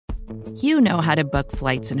You know how to book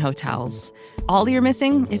flights and hotels. All you're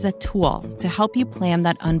missing is a tool to help you plan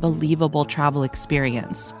that unbelievable travel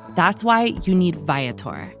experience. That's why you need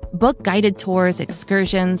Viator. Book guided tours,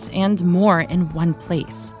 excursions, and more in one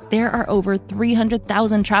place. There are over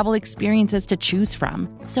 300,000 travel experiences to choose from,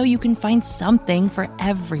 so you can find something for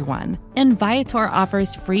everyone. And Viator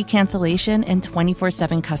offers free cancellation and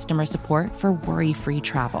 24/7 customer support for worry-free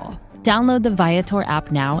travel. Download the Viator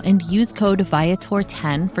app now and use code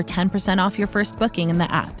Viator10 for 10% off your first booking in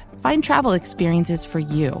the app. Find travel experiences for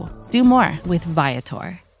you. Do more with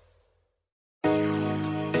Viator.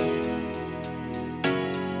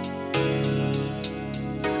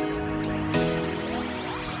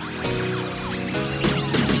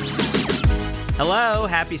 Hello,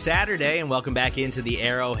 happy Saturday, and welcome back into the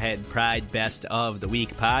Arrowhead Pride Best of the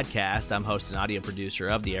Week podcast. I'm host and audio producer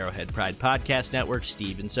of the Arrowhead Pride Podcast Network,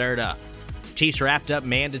 Steven Serta. Chiefs wrapped up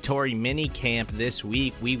mandatory minicamp this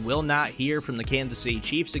week. We will not hear from the Kansas City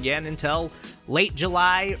Chiefs again until late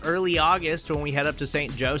July, early August, when we head up to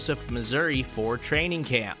St. Joseph, Missouri for training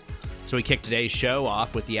camp. So we kick today's show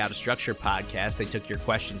off with the Out of Structure podcast. They took your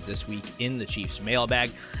questions this week in the Chiefs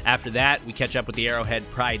mailbag. After that, we catch up with the Arrowhead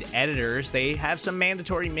Pride editors. They have some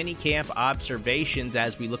mandatory minicamp observations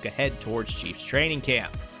as we look ahead towards Chiefs training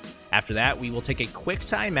camp. After that, we will take a quick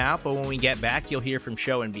timeout, but when we get back, you'll hear from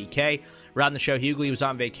Show and BK. Rod the Show Hughley was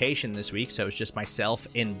on vacation this week, so it's just myself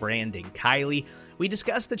and Brandon Kiley. We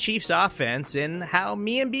discussed the Chiefs' offense and how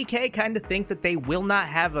me and BK kind of think that they will not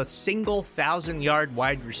have a single 1,000-yard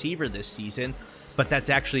wide receiver this season, but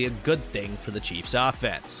that's actually a good thing for the Chiefs'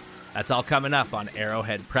 offense. That's all coming up on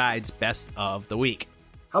Arrowhead Pride's Best of the Week.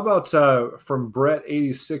 How about from Brett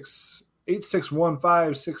 86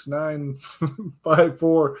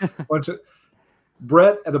 86156954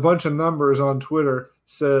 Brett at a bunch of numbers on Twitter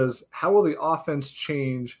says, how will the offense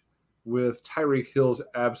change with Tyreek Hill's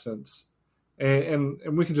absence? And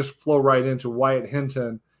we can just flow right into Wyatt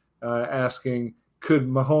Hinton asking, could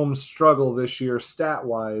Mahomes struggle this year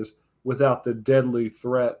stat-wise without the deadly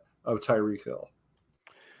threat of Tyreek Hill?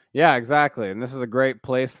 Yeah, exactly. And this is a great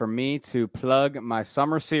place for me to plug my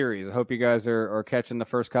summer series. I hope you guys are catching the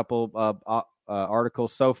first couple of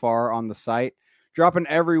articles so far on the site. Dropping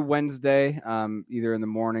every Wednesday, either in the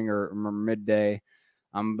morning or midday.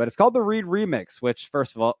 But it's called the Reed Remix, which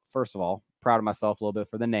first of all, proud of myself a little bit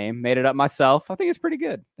for the name. Made it up myself. I think it's pretty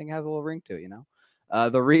good. I think it has a little ring to it,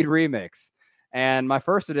 the Reed Remix. And my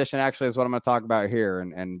first edition actually is what I'm going to talk about here.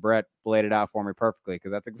 And Brett laid it out for me perfectly,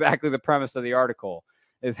 because that's exactly the premise of the article,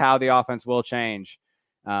 is how the offense will change.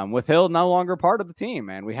 With Hill no longer part of the team,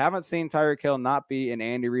 man. We haven't seen Tyreek Hill not be in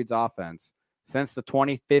Andy Reid's offense since the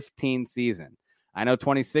 2015 season. I know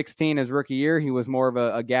 2016, his rookie year, he was more of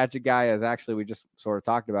a gadget guy, as actually we just sort of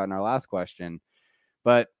talked about in our last question.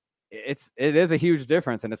 But it is a huge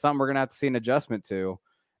difference, and it's something we're going to have to see an adjustment to.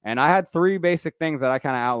 And I had three basic things that I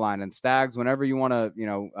kind of outlined. And Stags, whenever you want to,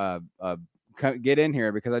 get in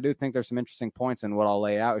here, because I do think there's some interesting points in what I'll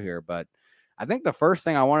lay out here. But I think the first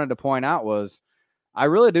thing I wanted to point out was I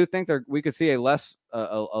really do think we could see a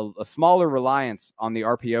smaller reliance on the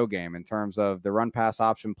RPO game in terms of the run pass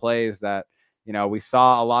option plays that, we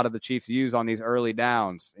saw a lot of the Chiefs use on these early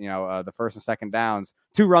downs, the first and second downs,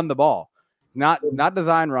 to run the ball. Not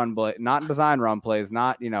design run plays, not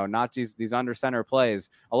these under center plays.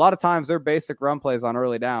 A lot of times their basic run plays on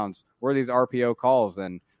early downs were these RPO calls,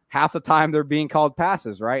 and half the time they're being called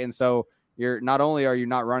passes, right? And so not only are you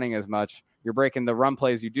not running as much, you're breaking the run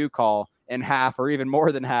plays you do call in half, or even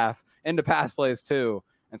more than half, into pass plays too.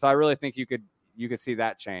 And so I really think you could see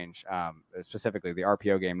that change, specifically the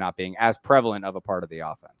RPO game not being as prevalent of a part of the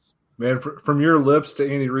offense. Man, from your lips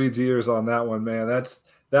to Andy Reid's ears on that one, man,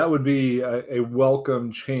 that would be a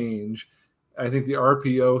welcome change. I think the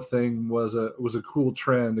RPO thing was a cool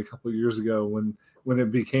trend a couple of years ago when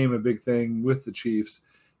it became a big thing with the Chiefs,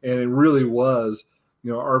 and it really was,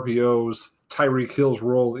 RPOs, Tyreek Hill's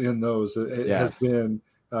role in those. It has been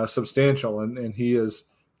substantial, and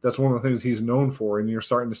that's one of the things he's known for. And you're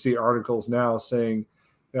starting to see articles now saying,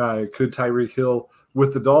 could Tyreek Hill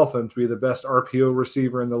with the Dolphins be the best RPO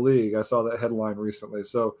receiver in the league? I saw that headline recently.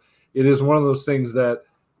 So it is one of those things that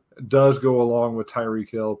does go along with Tyreek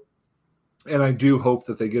Hill. And I do hope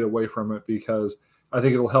that they get away from it, because I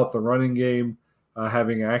think it'll help the running game,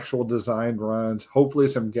 having actual designed runs, hopefully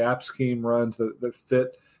some gap scheme runs that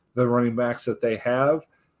fit the running backs that they have,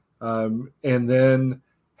 and then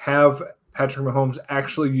have Patrick Mahomes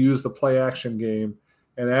actually use the play action game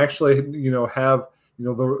and actually, have,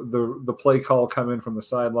 the play call come in from the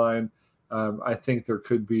sideline. I think there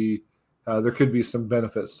could be some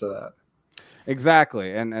benefits to that.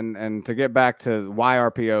 Exactly. And to get back to why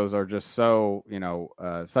RPOs are just so,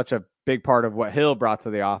 such a big part of what Hill brought to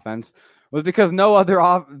the offense was because no other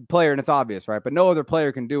player, and it's obvious, right? But no other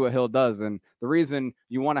player can do what Hill does. And the reason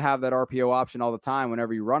you want to have that RPO option all the time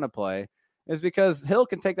whenever you run a play is because Hill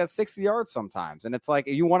can take that 60 yards sometimes. And it's like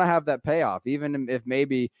you want to have that payoff, even if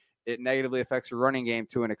maybe it negatively affects your running game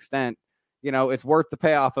to an extent. It's worth the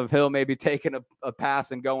payoff of Hill maybe taking a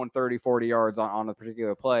pass and going 30, 40 yards on a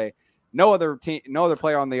particular play. No other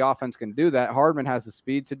player on the offense can do that. Hardman has the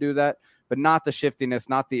speed to do that, but not the shiftiness,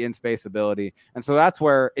 not the in-space ability. And so that's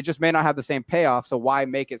where it just may not have the same payoff. So why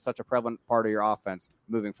make it such a prevalent part of your offense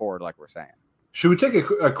moving forward, like we're saying? Should we take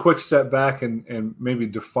a quick step back and maybe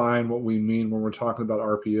define what we mean when we're talking about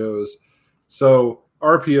RPOs? So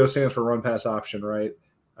RPO stands for run pass option, right?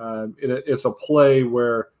 It's a play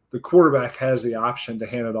where the quarterback has the option to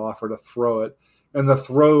hand it off or to throw it. And the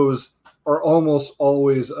throws are almost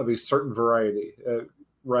always of a certain variety,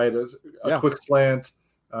 right? A quick slant,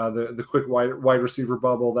 the quick wide receiver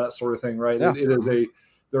bubble, that sort of thing, right? Yeah.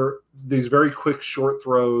 They're these very quick short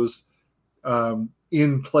throws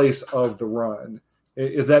in place of the run.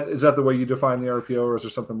 Is that the way you define the RPO, or is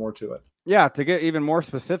there something more to it? Yeah, to get even more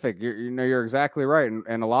specific, you're exactly right.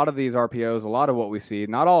 And a lot of these RPOs, a lot of what we see,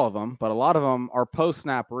 not all of them, but a lot of them are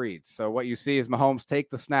post-snap reads. So what you see is Mahomes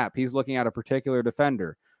take the snap. He's looking at a particular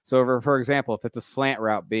defender. So for example, if it's a slant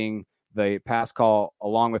route being the pass call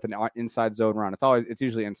along with an inside zone run, it's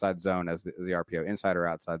usually inside zone as the RPO, inside or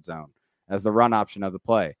outside zone, as the run option of the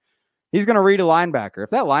play. He's going to read a linebacker. If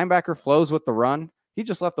that linebacker flows with the run, he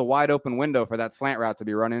just left a wide open window for that slant route to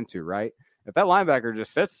be run into, right? If that linebacker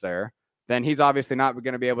just sits there, then he's obviously not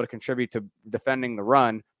going to be able to contribute to defending the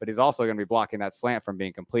run, but he's also going to be blocking that slant from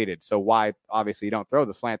being completed. So why, obviously, you don't throw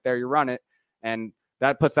the slant there, you run it, and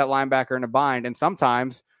that puts that linebacker in a bind. And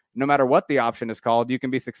sometimes, no matter what the option is called, you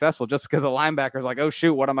can be successful just because the linebacker is like, oh,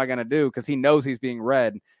 shoot, what am I going to do? Because he knows he's being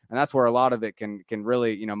read. And that's where a lot of it can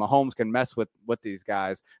really, Mahomes can mess with these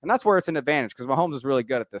guys. And that's where it's an advantage because Mahomes is really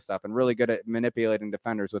good at this stuff and really good at manipulating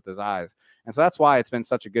defenders with his eyes. And so that's why it's been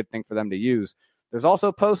such a good thing for them to use. There's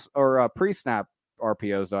also post or pre-snap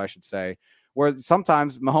RPOs, though, I should say, where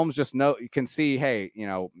sometimes Mahomes just can see, hey,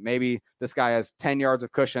 maybe this guy has 10 yards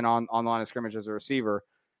of cushion on the line of scrimmage as a receiver.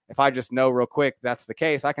 If I just know real quick that's the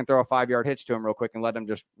case, I can throw a 5-yard hitch to him real quick and let him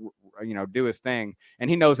just, do his thing. And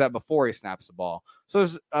he knows that before he snaps the ball. So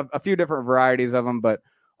there's a few different varieties of them, but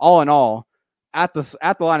all in all, at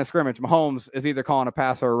the line of scrimmage, Mahomes is either calling a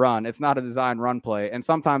pass or a run. It's not a design run play. And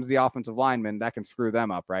sometimes the offensive lineman, that can screw them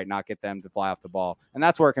up, right? Not get them to fly off the ball. And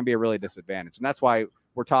that's where it can be a really disadvantage. And that's why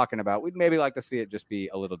we're talking about, we'd maybe like to see it just be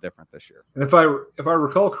a little different this year. And if I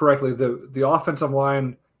recall correctly, the offensive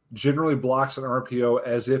line generally blocks an RPO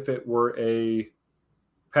as if it were a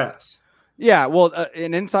pass. Yeah, well,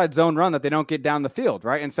 an inside zone run that they don't get down the field,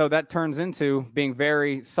 right? And so that turns into being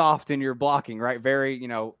very soft in your blocking, right? Very,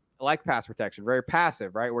 like pass protection, very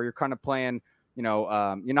passive, right? Where you're kind of playing,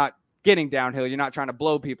 you're not getting downhill, you're not trying to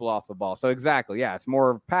blow people off the ball. So exactly, yeah, it's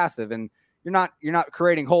more passive, and you're not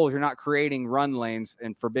creating holes, you're not creating run lanes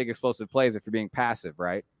and for big explosive plays if you're being passive,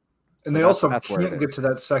 right? And so they also can't get to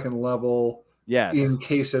that second level. Yes. In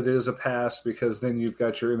case it is a pass, because then you've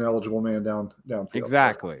got your ineligible man downfield.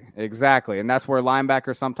 Exactly. And that's where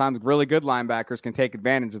linebackers, sometimes really good linebackers, can take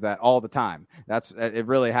advantage of that all the time. It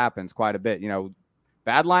really happens quite a bit.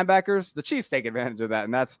 Bad linebackers, the Chiefs take advantage of that.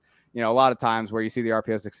 And that's, a lot of times where you see the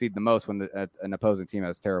RPO succeed the most when an opposing team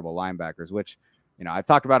has terrible linebackers, which, I've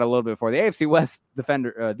talked about it a little bit before. The AFC West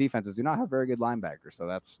defenses do not have very good linebackers. So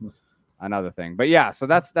that's another thing. But yeah, so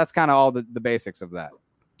that's kind of all the basics of that.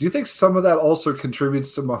 Do you think some of that also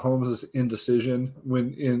contributes to Mahomes' indecision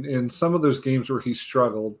when in some of those games where he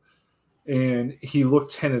struggled and he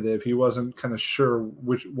looked tentative, he wasn't kind of sure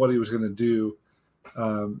what he was going to do?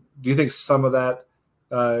 Do you think some of that,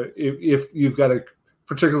 if you've got a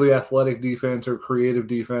particularly athletic defense or creative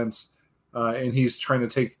defense, and he's trying to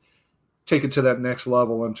take it to that next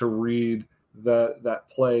level and to read that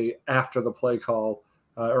play after the play call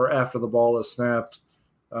or after the ball is snapped,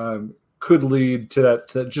 could lead to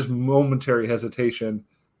that just momentary hesitation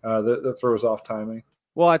that throws off timing?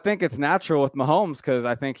 Well, I think it's natural with Mahomes because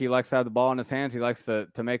I think he likes to have the ball in his hands. He likes to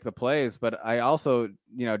make the plays. But I also,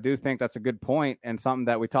 do think that's a good point and something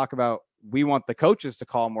that we talk about. We want the coaches to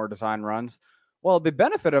call more design runs. Well, the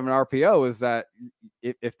benefit of an RPO is that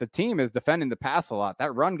if the team is defending the pass a lot,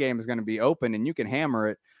 that run game is going to be open and you can hammer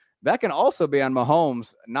it. That can also be on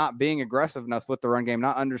Mahomes not being aggressive enough with the run game,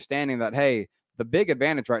 not understanding that, hey, the big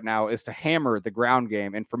advantage right now is to hammer the ground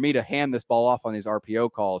game. And for me to hand this ball off on these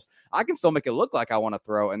RPO calls, I can still make it look like I want to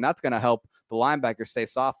throw. And that's going to help the linebacker stay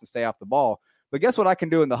soft and stay off the ball. But guess what I can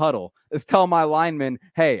do in the huddle is tell my linemen,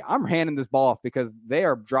 hey, I'm handing this ball off because they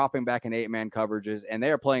are dropping back in 8-man coverages and they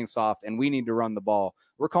are playing soft and we need to run the ball.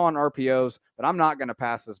 We're calling RPOs, but I'm not going to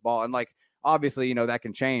pass this ball. And like, obviously, that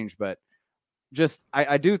can change, but just,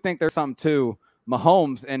 I do think there's something to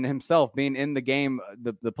Mahomes and himself being in the game,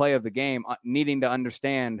 the play of the game, needing to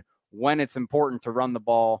understand when it's important to run the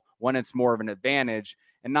ball, when it's more of an advantage,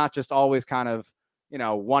 and not just always kind of,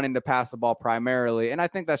 wanting to pass the ball primarily. And I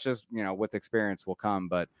think that's just, with experience will come.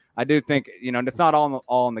 But I do think, it's not all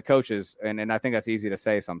on the coaches. And I think that's easy to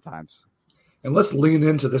say sometimes. And let's lean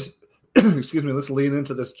into this. Excuse me. Let's lean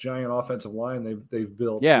into this giant offensive line they've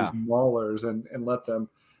built. Yeah. These maulers and let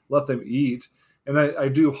them eat. And I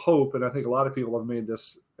do hope, and I think a lot of people have made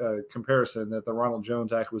this comparison, that the Ronald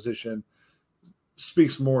Jones acquisition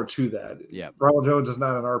speaks more to that. Yeah. Ronald Jones is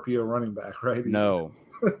not an RPO running back, right? No.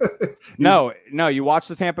 No. You watched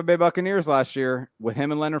the Tampa Bay Buccaneers last year with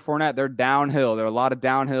him and Leonard Fournette. They're downhill. There are a lot of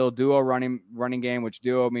downhill duo running game, which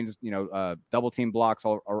duo means, double team blocks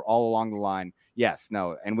all along the line. Yes,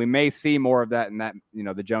 no. And we may see more of that, and that,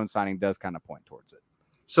 the Jones signing does kind of point towards it.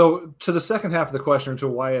 So to the second half of the question, or to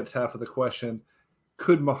Wyatt's half of the question,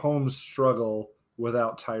 could Mahomes struggle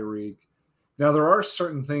without Tyreek? Now, there are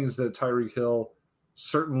certain things that Tyreek Hill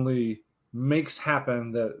certainly makes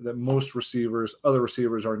happen that most other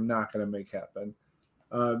receivers are not going to make happen.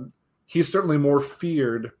 He's certainly more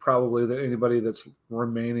feared probably than anybody that's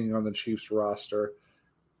remaining on the Chiefs roster.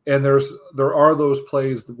 And there are those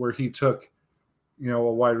plays where he took, a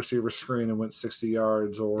wide receiver screen and went 60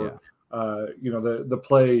 yards, or the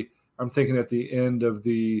play, I'm thinking at the end of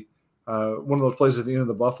the one of those plays at the end of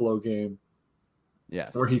the Buffalo game,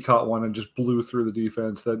 yes, where he caught one and just blew through the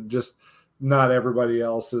defense that just not anybody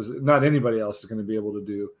else is going to be able to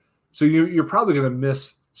do. So you're probably going to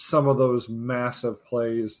miss some of those massive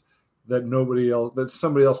plays that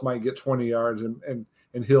somebody else might get 20 yards and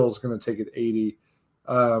Hill's going to take it 80.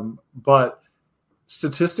 But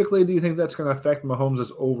statistically, do you think that's going to affect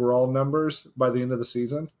Mahomes' overall numbers by the end of the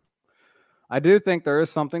season? I do think there is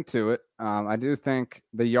something to it. I do think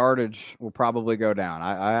the yardage will probably go down.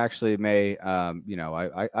 I actually may,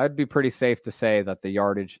 I'd be pretty safe to say that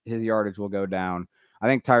his yardage will go down. I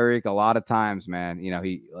think Tyreek, a lot of times, man,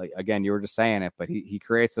 he, like, again, you were just saying it, but he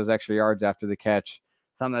creates those extra yards after the catch,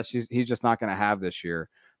 something that he's just not going to have this year.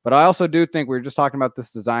 But I also do think, we were just talking about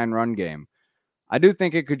this design run game, I do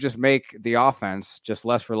think it could just make the offense just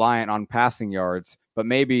less reliant on passing yards, but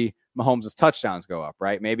maybe Mahomes' touchdowns go up,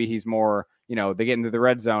 right? Maybe he's more, they get into the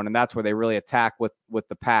red zone and that's where they really attack with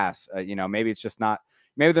the pass. Maybe it's just not,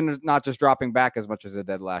 maybe they're not just dropping back as much as they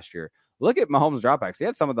did last year. Look at Mahomes' dropbacks. He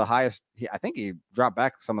had some of the highest, I think he dropped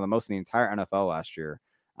back some of the most in the entire NFL last year.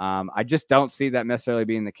 I just don't see that necessarily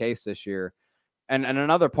being the case this year. And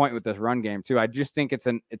another point with this run game too, I just think it's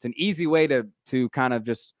an easy way to kind of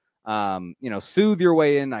just, soothe your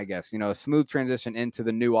way in, I guess, a smooth transition into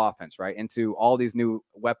the new offense, right? Into all these new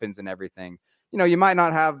weapons and everything. You might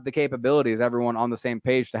not have the capabilities, everyone on the same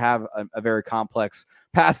page, to have a very complex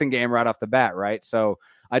passing game right off the bat, right? So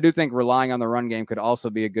I do think relying on the run game could also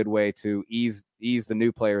be a good way to ease the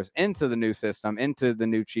new players into the new system, into the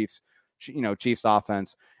new Chiefs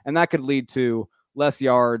offense. And that could lead to less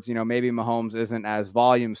yards. Maybe Mahomes isn't as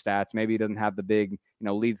volume stats. Maybe he doesn't have the big,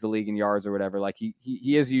 leads the league in yards or whatever. Like he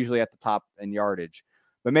is usually at the top in yardage,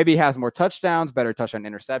 but maybe he has more touchdowns, better touchdown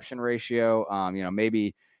interception ratio.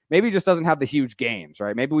 Maybe he just doesn't have the huge games,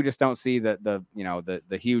 right? Maybe we just don't see the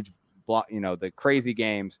huge block, the crazy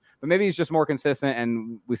games, but maybe he's just more consistent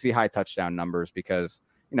and we see high touchdown numbers because,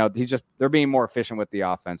 they're being more efficient with the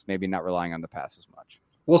offense, maybe not relying on the pass as much.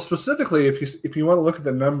 Well, specifically, if you want to look at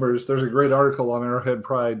the numbers, there's a great article on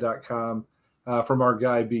arrowheadpride.com from our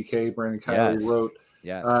guy BK, Brandon Kiley, wrote.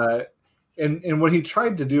 Yes. And what he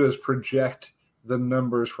tried to do is project the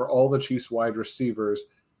numbers for all the Chiefs wide receivers.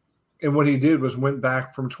 And what he did was went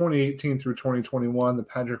back from 2018 through 2021, the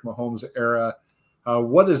Patrick Mahomes era.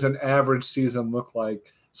 What does an average season look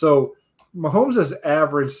like? So Mahomes'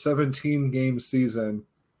 average 17-game season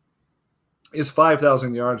is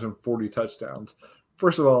 5,000 yards and 40 touchdowns.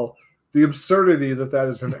 First of all, the absurdity that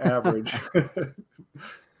is an average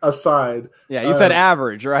aside. Yeah, you said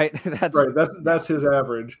average, right? That's his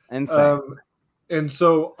average. Insane. And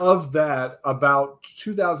so of that, about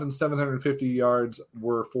 2,750 yards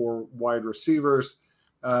were for wide receivers.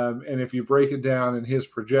 And if you break it down in his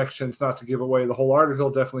projections, not to give away the whole article,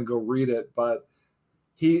 definitely go read it. But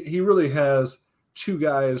he really has two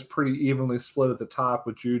guys pretty evenly split at the top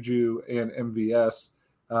with Juju and MVS,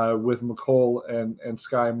 with McColl and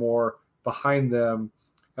Sky Moore behind them,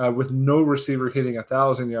 with no receiver hitting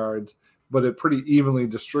 1,000 yards, but it pretty evenly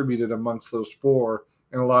distributed amongst those four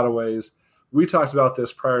in a lot of ways. we talked about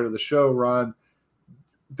this prior to the show, Ron.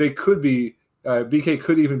 They could be BK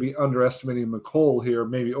could even be underestimating McCole here,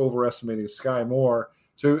 maybe overestimating Sky Moore.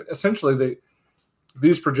 So essentially,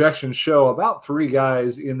 these projections show about 3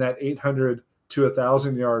 guys in that 800 to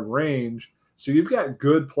 1,000 yard range. So you've got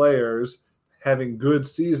good players having good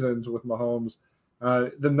seasons with Mahomes.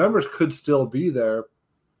 The numbers could still be there.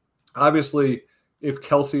 Obviously, if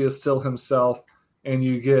Kelce is still himself and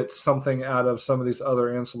you get something out of some of these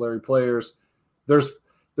other ancillary players,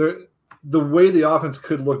 the way the offense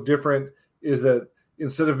could look different is that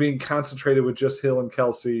instead of being concentrated with just Hill and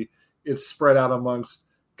Kelce, it's spread out amongst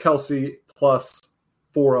Kelce plus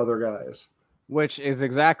 4 other guys. Which is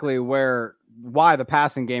exactly why the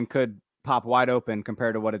passing game could pop wide open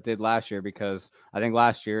compared to what it did last year, because I think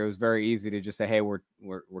last year it was very easy to just say, hey, we're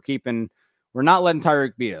not letting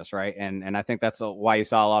Tyreek beat us, right? And I think that's why you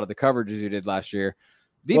saw a lot of the coverages you did last year.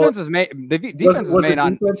 Defenses was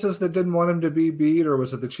it defenses that didn't want him to be beat, or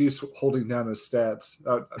was it the Chiefs holding down his stats?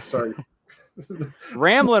 I'm sorry.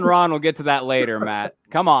 Ramblin' Ron will get to that later, Matt.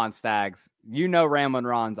 Come on, Stags. Ramblin'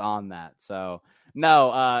 Ron's on that. So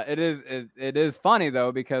no, it is funny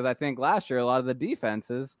though, because I think last year a lot of the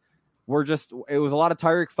defenses it was a lot of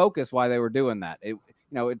Tyreek focus why they were doing that.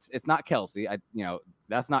 It's not Kelce.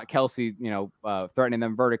 That's not Kelce, threatening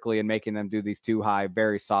them vertically and making them do these too high,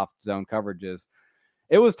 very soft zone coverages.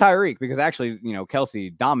 It was Tyreek, because actually,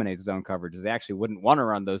 Kelce dominates zone coverages. They actually wouldn't want to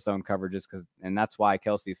run those zone coverages, and that's why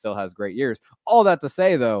Kelce still has great years. All that to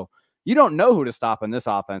say, though, you don't know who to stop in this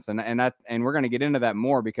offense, and we're going to get into that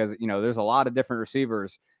more, because there's a lot of different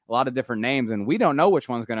receivers, a lot of different names, and we don't know which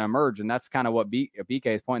one's going to emerge, and that's kind of what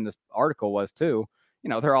BK's point in this article was too.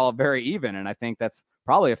 They're all very even, and I think that's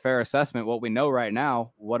probably a fair assessment. What we know right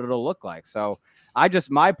now, what it'll look like. So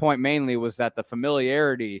my point mainly was that the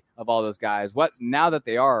familiarity of all those guys, now that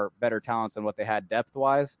they are better talents than what they had depth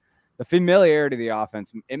wise, the familiarity of the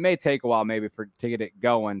offense, it may take a while maybe to get it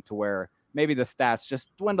going to where maybe the stats just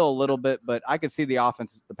dwindle a little bit, but I could see the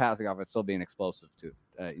passing offense still being explosive too,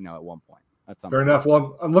 at one point. That's fair enough.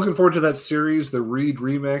 Well, I'm looking forward to that series, the Reed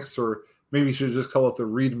remix, or maybe you should just call it the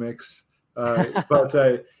Reed mix. But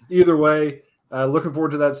either way, looking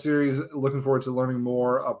forward to that series. Looking forward to learning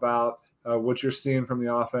more about what you're seeing from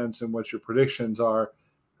the offense and what your predictions are.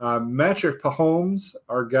 Patrick Mahomes,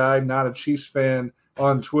 our guy, not a Chiefs fan,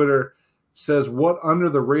 on Twitter, says, what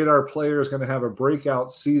under-the-radar player is going to have a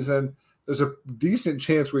breakout season? There's a decent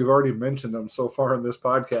chance we've already mentioned them so far in this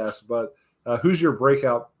podcast, but who's your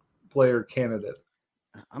breakout player candidate?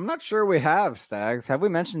 I'm not sure we have, Stags. Have we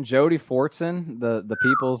mentioned Jody Fortson,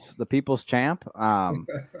 the people's champ? I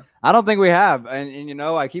don't think we have. And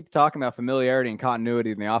I keep talking about familiarity and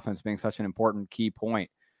continuity in the offense being such an important key point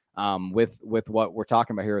with what we're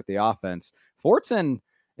talking about here with the offense. Fortson,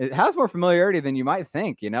 it has more familiarity than you might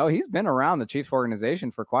think. He's been around the Chiefs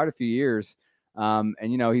organization for quite a few years. And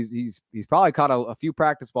he's probably caught a few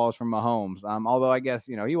practice balls from Mahomes. Although I guess,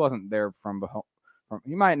 he wasn't there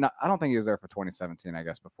he might not. I don't think he was there for 2017, I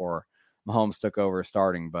guess, before Mahomes took over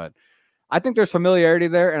starting. But I think there's familiarity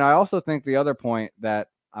there. And I also think the other point that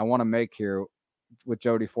I want to make here with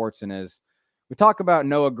Jody Fortson is we talk about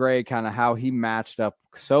Noah Gray, kind of how he matched up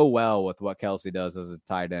so well with what Kelce does as a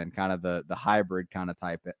tight end, kind of the hybrid kind of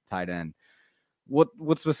type tight end. What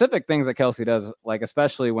specific things that Kelce does, like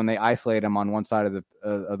especially when they isolate him on one side of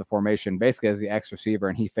the formation, basically as the X receiver,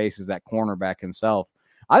 and he faces that cornerback himself.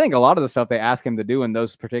 I think a lot of the stuff they ask him to do in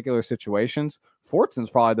those particular situations, Fortson's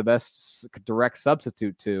probably the best direct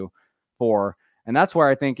substitute for. And that's where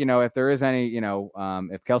I think, if there is any,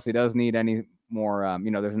 if Kelce does need any more,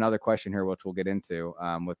 there's another question here, which we'll get into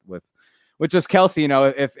with just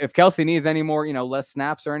Kelce, if Kelce needs any more, less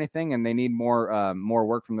snaps or anything, and they need more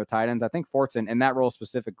work from their tight ends, I think Fortson in that role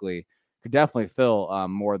specifically could definitely fill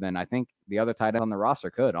more than I think the other tight ends on the roster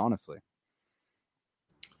could, honestly.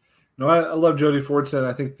 No, I love Jody Fortson.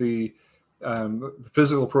 I think the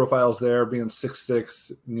physical profiles there, being 6'6",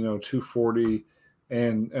 240,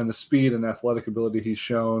 and the speed and athletic ability he's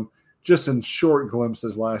shown just in short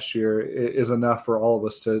glimpses last year is enough for all of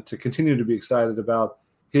us to continue to be excited about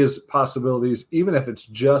his possibilities, even if it's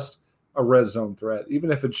just a red zone threat, even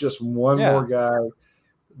if it's just one more guy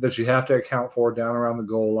that you have to account for down around the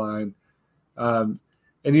goal line.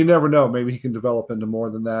 And you never know, maybe he can develop into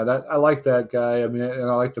more than that. I like that guy. I mean, and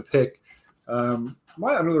I like the pick.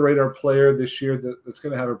 My under-the-radar player this year that's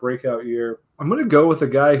going to have a breakout year, I'm going to go with a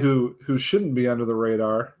guy who shouldn't be under the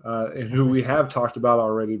radar and who we have talked about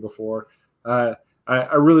already before. I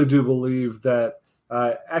really do believe that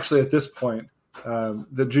actually at this point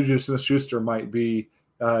that Juju Smith-Schuster might be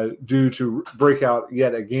due to breakout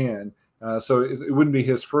yet again. So it wouldn't be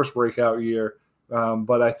his first breakout year,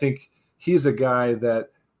 but I think he's a guy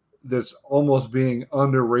that's almost being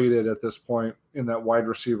underrated at this point in that wide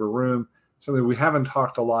receiver room. Something we haven't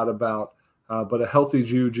talked a lot about, but a healthy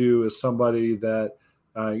Juju is somebody that,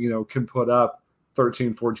 can put up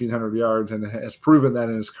 1,400 yards and has proven that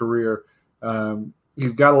in his career.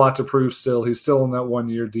 He's got a lot to prove still. He's still in that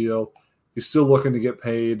 1-year deal. He's still looking to get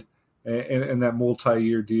paid in that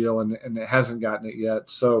multi-year deal, and it hasn't gotten it yet.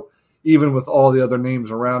 So even with all the other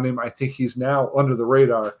names around him, I think he's now under the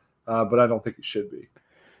radar, but I don't think he should be.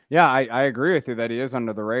 Yeah, I agree with you that he is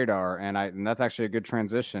under the radar, and that's actually a good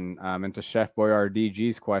transition into Chef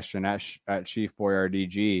Boyardee's question at Chief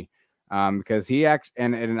Boyardee, because he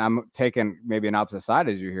and I'm taking maybe an opposite side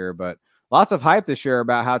as you hear, but lots of hype this year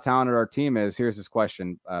about how talented our team is. Here's his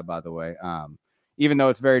question, by the way. Even though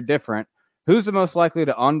it's very different, who's the most likely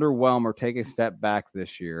to underwhelm or take a step back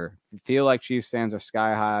this year? I feel like Chiefs fans are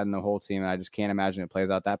sky high in the whole team, and I just can't imagine it plays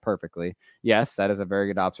out that perfectly. Yes, that is a very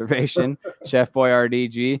good observation. Chef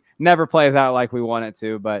Boyardee never plays out like we want it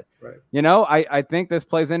to, but right. I think this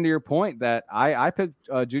plays into your point that I picked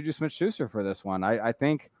Juju Smith-Schuster for this one. I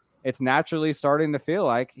think it's naturally starting to feel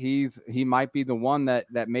like he might be the one that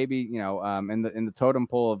maybe in the totem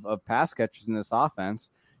pole of pass catchers in this offense,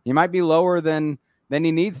 he might be lower than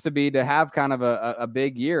he needs to be to have kind of a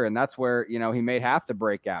big year. And that's where, he may have to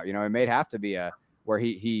break out, it may have to be where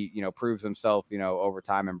he proves himself, over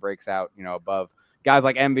time and breaks out, above guys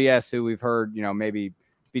like MVS, who we've heard, maybe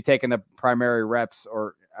be taking the primary reps,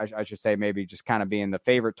 or I should say maybe just kind of being the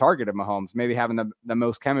favorite target of Mahomes, maybe having the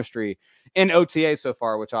most chemistry in OTA so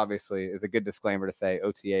far, which obviously is a good disclaimer to say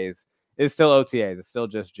OTAs is still OTAs. It's still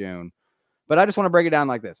just June. But I just want to break it down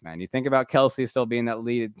like this, man. You think about Kelsey still being that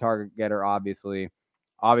lead target getter, obviously.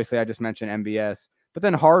 Obviously, I just mentioned MVS, but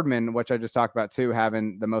then Hardman, which I just talked about too,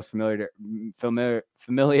 having the most familiarity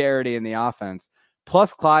in the offense,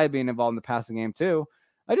 plus Clyde being involved in the passing game too.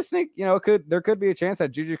 I just think there could be a chance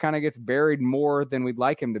that Juju kind of gets buried more than we'd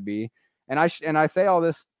like him to be, and I say all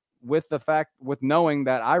this with knowing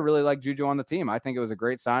that I really like Juju on the team. I think it was a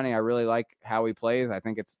great signing. I really like how he plays. I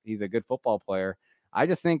think he's a good football player. I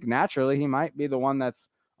just think naturally he might be the one that's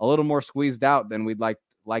a little more squeezed out than we'd like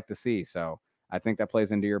to see. So I think that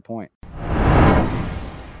plays into your point.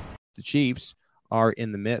 The Chiefs are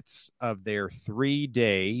in the midst of their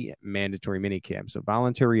 3-day mandatory minicamp. So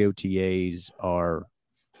voluntary OTAs are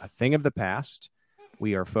a thing of the past.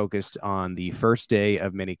 We are focused on the first day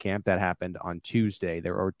of minicamp that happened on Tuesday.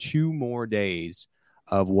 There are 2 more days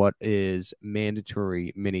of what is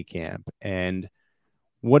mandatory minicamp. And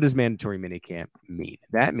what does mandatory minicamp mean?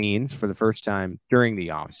 That means for the first time during the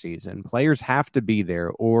offseason, players have to be there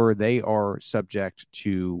or they are subject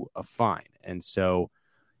to a fine. And so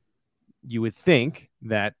you would think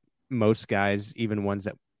that most guys, even ones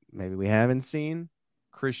that maybe we haven't seen,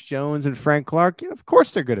 Chris Jones and Frank Clark, of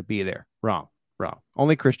course they're going to be there. Wrong.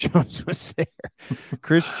 Only Chris Jones was there.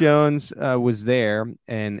 Chris Jones was there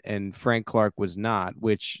and Frank Clark was not,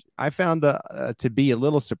 which I found to be a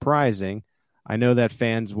little surprising. I know that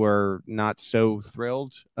fans were not so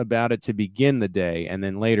thrilled about it to begin the day. And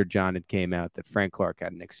then later, John, it came out that Frank Clark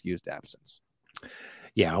had an excused absence.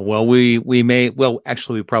 Yeah, well, we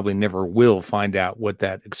probably never will find out what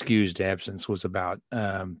that excused absence was about.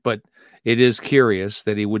 But it is curious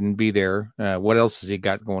that he wouldn't be there. What else has he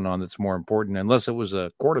got going on that's more important? Unless it was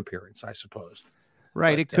a court appearance, I suppose.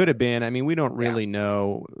 Right, but it could have been. I mean, we don't really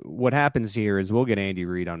know. What happens here is we'll get Andy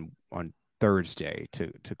Reid on Thursday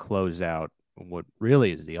to close out what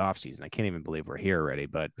really is the offseason. I can't even believe we're here already,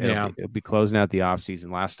 but it'll be closing out the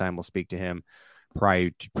offseason. Last time we'll speak to him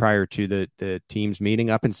prior to the team's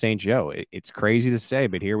meeting up in St. Joe. It's crazy to say,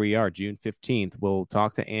 but here we are, June 15th. We'll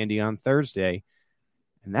talk to Andy on Thursday,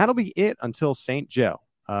 and that'll be it until St. Joe.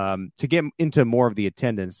 To get into more of the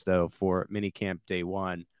attendance, though, for minicamp day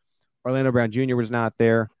 1, Orlando Brown Jr. was not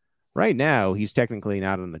there. Right now, he's technically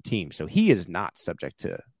not on the team, so he is not subject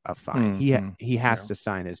to a fine. He has to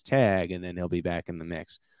sign his tag, and then he'll be back in the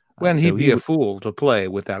mix. Well, he'd be a fool to play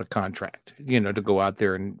without a contract, to go out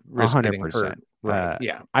there and risk 100%. Getting hurt. Right.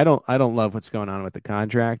 I don't love what's going on with the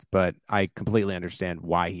contract, but I completely understand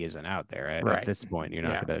why he isn't out there. At this point, you're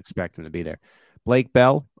not going to expect him to be there. Blake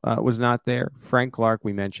Bell was not there. Frank Clark,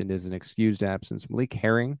 we mentioned, is an excused absence. Malik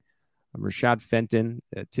Herring, Rashad Fenton,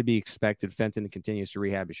 to be expected. Fenton continues to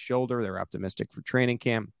rehab his shoulder. They're optimistic for training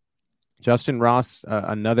camp. Justin Ross,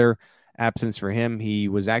 another absence for him. He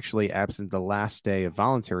was actually absent the last day of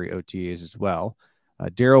voluntary OTAs as well.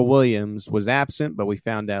 Darrell Williams was absent, but we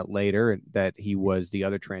found out later that he was the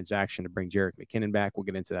other transaction to bring Jerick McKinnon back. We'll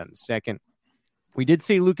get into that in a second. We did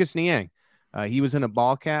see Lucas Niang. He was in a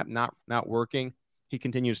ball cap, not working. He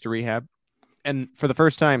continues to rehab. And for the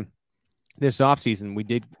first time this offseason, we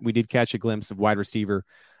did catch a glimpse of wide receiver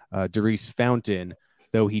Darius Fountain,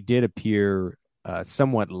 though he did appear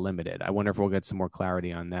somewhat limited. I wonder if we'll get some more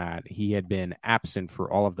clarity on that. He had been absent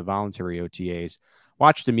for all of the voluntary OTAs.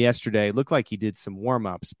 Watched him yesterday. Looked like he did some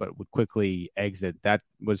warm-ups, but would quickly exit. That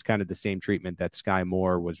was kind of the same treatment that Sky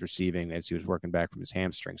Moore was receiving as he was working back from his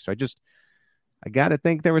hamstring. So I got to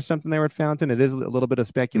think there was something there with Fountain. It is a little bit of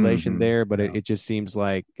speculation there, but it just seems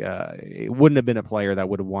like it wouldn't have been a player that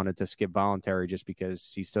would have wanted to skip voluntary just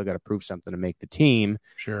because he's still got to prove something to make the team.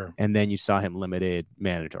 Sure. And then you saw him limited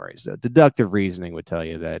mandatory. So deductive reasoning would tell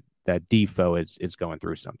you that Defoe is going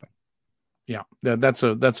through something. Yeah, that's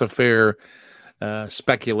a fair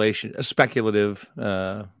speculative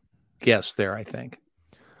guess there, I think.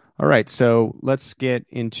 All right, so let's get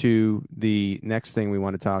into the next thing we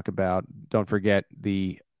want to talk about. Don't forget,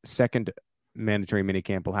 the second mandatory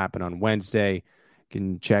minicamp will happen on Wednesday. You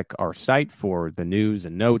can check our site for the news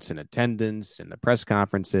and notes and attendance and the press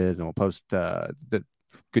conferences, and we'll post the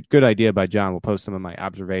good idea by John. We'll post some of my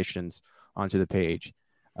observations onto the page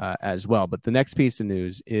as well. But the next piece of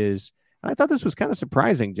news is, I thought this was kind of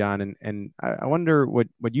surprising, John, and I wonder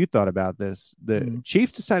what you thought about this. The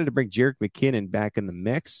Chiefs decided to bring Jerick McKinnon back in the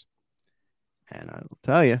mix. And I'll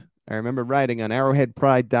tell you, I remember writing on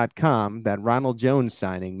arrowheadpride.com that Ronald Jones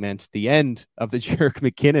signing meant the end of the Jerick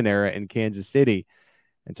McKinnon era in Kansas City.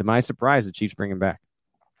 And to my surprise, the Chiefs bring him back.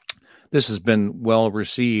 This has been well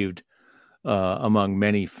received among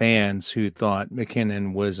many fans who thought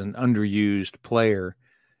McKinnon was an underused player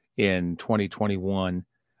in 2021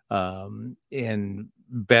 and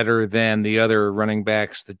better than the other running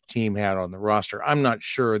backs the team had on the roster. I'm not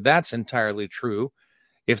sure that's entirely true.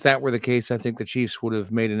 If that were the case, I think the Chiefs would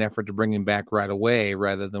have made an effort to bring him back right away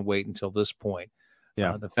rather than wait until this point.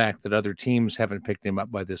 Yeah, the fact that other teams haven't picked him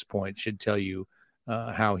up by this point should tell you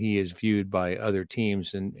how he is viewed by other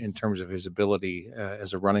teams in terms of his ability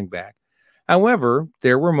as a running back. However,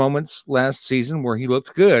 there were moments last season where he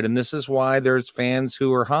looked good, and this is why there's fans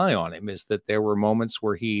who are high on him, is that there were moments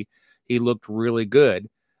where he looked really good.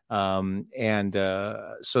 So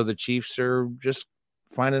the Chiefs are just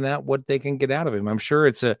finding out what they can get out of him. I'm sure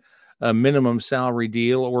it's a minimum salary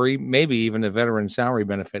deal or maybe even a veteran salary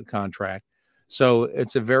benefit contract. So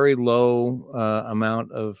it's a very low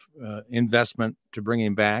amount of investment to bring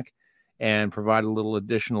him back and provide a little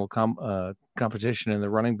additional competition in the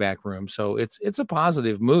running back room. So it's a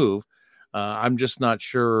positive move. I'm just not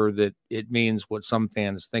sure that it means what some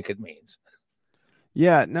fans think it means.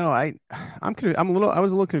 Yeah, no, I was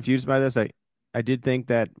a little confused by this. I did think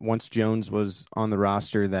that once Jones was on the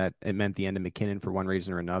roster that it meant the end of McKinnon for one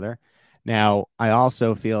reason or another. Now, I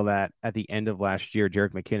also feel that at the end of last year,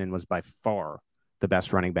 Jerick McKinnon was by far the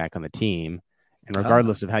best running back on the team. And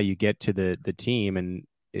regardless of how you get to the team, and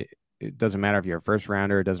it doesn't matter if you're a first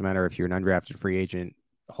rounder, it doesn't matter if you're an undrafted free agent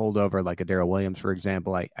holdover like a Darrell Williams, for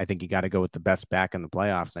example, I think you got to go with the best back in the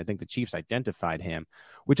playoffs. And I think the Chiefs identified him,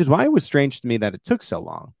 which is why it was strange to me that it took so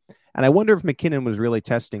long. And I wonder if McKinnon was really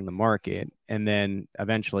testing the market and then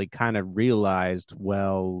eventually kind of realized,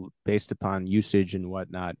 well, based upon usage and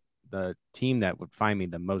whatnot, the team that would find me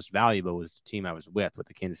the most valuable was the team I was with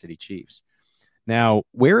the Kansas City Chiefs. Now,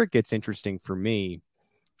 where it gets interesting for me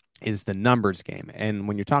is the numbers game. And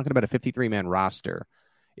when you're talking about a 53-man roster,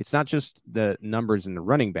 it's not just the numbers in the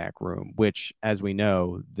running back room, which, as we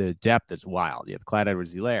know, the depth is wild. You have Clyde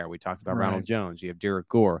Edwards-Helaire. We talked about Ronald Jones. You have Derek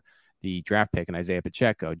Gore, the draft pick, and Isaiah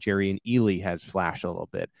Pacheco. Jerry and Ely has flashed a little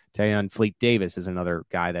bit. Tayon Fleet Davis is another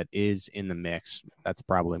guy that is in the mix. That's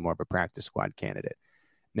probably more of a practice squad candidate.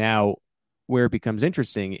 Now, where it becomes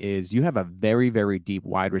interesting is you have a very, very deep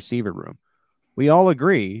wide receiver room. We all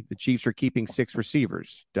agree the Chiefs are keeping 6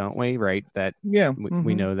 receivers, don't we? Right? That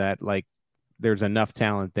we know that, like, there's enough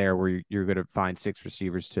talent there where you're going to find 6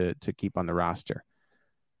 receivers to keep on the roster.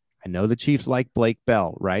 I know the Chiefs like Blake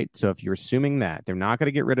Bell, right? So if you're assuming that, they're not going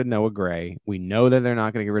to get rid of Noah Gray. We know that they're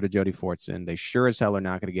not going to get rid of Jody Fortson. They sure as hell are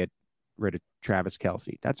not going to get rid of Travis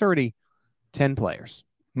Kelce. That's already 10 players.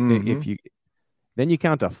 If then you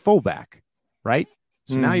count a fullback, right?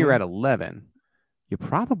 So now you're at 11. You're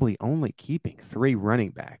probably only keeping 3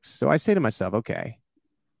 running backs. So I say to myself, okay,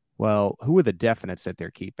 well, who are the definites that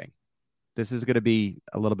they're keeping? This is going to be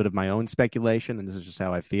a little bit of my own speculation, and this is just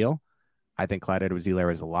how I feel. I think Clyde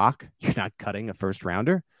Edwards-Helaire is a lock. You're not cutting a first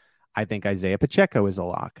rounder. I think Isaiah Pacheco is a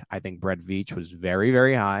lock. I think Brett Veach was very,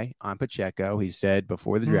 very high on Pacheco. He said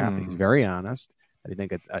before the draft, and he's very honest,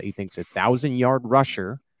 that he thinks a 1,000-yard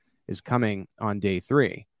rusher is coming on day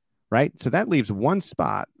 3, right? So that leaves one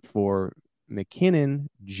spot for McKinnon,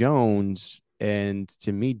 Jones, and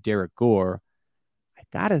to me, Derek Gore. I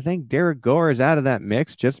got to think Derek Gore is out of that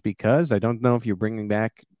mix just because I don't know if you're bringing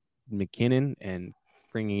back McKinnon and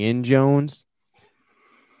bringing in Jones,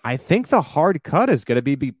 I think the hard cut is going to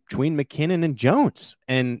be between McKinnon and Jones.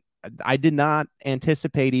 And I did not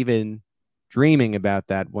anticipate even dreaming about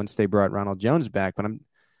that once they brought Ronald Jones back. But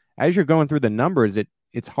as you're going through the numbers,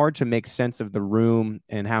 it's hard to make sense of the room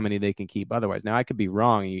and how many they can keep otherwise. Now, I could be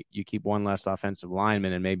wrong. You keep one less offensive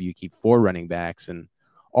lineman and maybe you keep 4 running backs and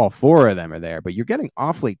all 4 of them are there. But you're getting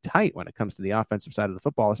awfully tight when it comes to the offensive side of the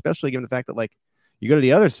football, especially given the fact that, like, you go to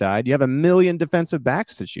the other side, you have 1 million defensive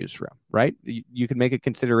backs to choose from, right? You could make a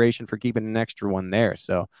consideration for keeping an extra one there.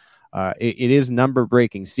 So it is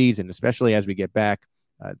number-breaking season, especially as we get back.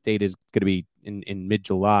 Date is going to be in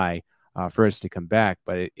mid-July for us to come back,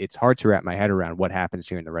 but it's hard to wrap my head around what happens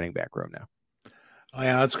here in the running back room now. Oh,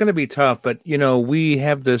 yeah, it's going to be tough, but, we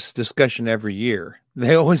have this discussion every year.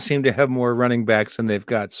 They always seem to have more running backs than they've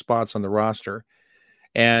got spots on the roster.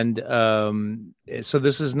 And so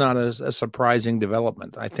this is not a surprising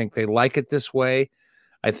development. I think they like it this way.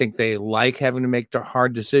 I think they like having to make the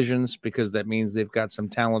hard decisions because that means they've got some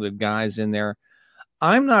talented guys in there.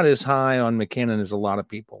 I'm not as high on McKinnon as a lot of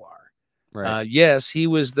people are. Right. Yes, he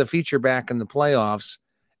was the feature back in the playoffs.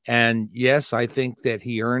 And yes, I think that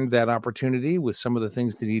he earned that opportunity with some of the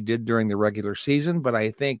things that he did during the regular season. But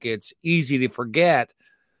I think it's easy to forget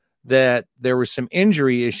that there were some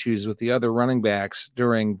injury issues with the other running backs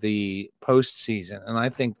during the postseason. And I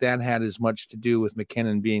think that had as much to do with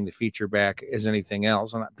McKinnon being the feature back as anything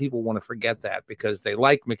else. And people want to forget that because they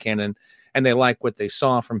like McKinnon and they like what they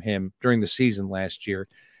saw from him during the season last year.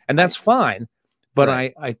 And that's fine. But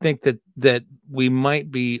right. I think that we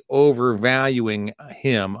might be overvaluing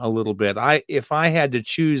him a little bit. If I had to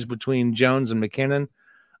choose between Jones and McKinnon,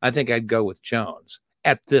 I think I'd go with Jones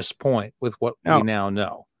at this point with what we now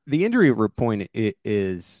know. The injury point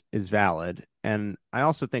is valid. And I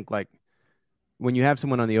also think, like, when you have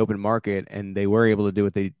someone on the open market and they were able to do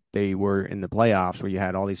what they were in the playoffs, where you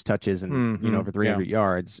had all these touches and, over 300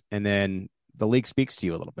 yards, and then the league speaks to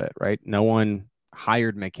you a little bit, right? No one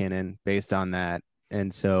hired McKinnon based on that.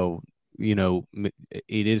 And so, it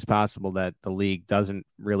is possible that the league doesn't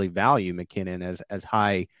really value McKinnon as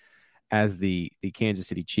high as the Kansas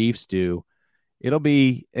City Chiefs do. It'll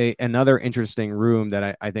be another interesting room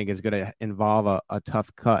that I think is going to involve a tough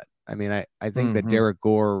cut. I mean, I think that Derek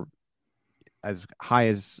Gore, as high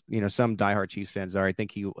as, some diehard Chiefs fans are, I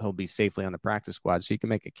think he'll be safely on the practice squad. So you can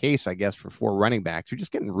make a case, I guess, for 4 running backs. You're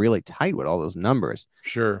just getting really tight with all those numbers.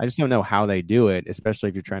 Sure. I just don't know how they do it, especially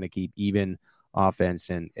if you're trying to keep even offense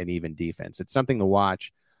and even defense. It's something to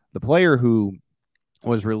watch. The player who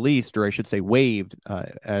was released, or I should say waived,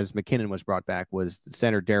 as McKinnon was brought back, was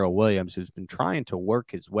center Darrell Williams, who's been trying to work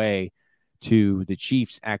his way to the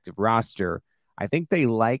Chiefs' active roster. I think they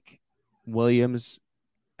like Williams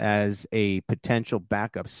as a potential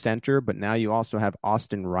backup center, but now you also have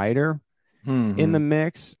Austin Ryder in the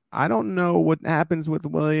mix. I don't know what happens with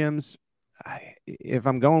Williams. If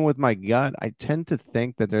I'm going with my gut, I tend to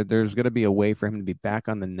think that there's going to be a way for him to be back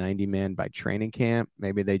on the 90-man by training camp.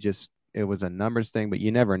 Maybe it was a numbers thing, but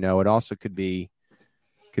you never know. It also could be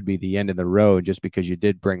the end of the road just because you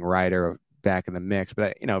did bring Ryder back in the mix.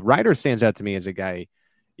 But, Ryder stands out to me as a guy,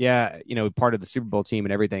 part of the Super Bowl team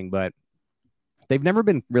and everything, but they've never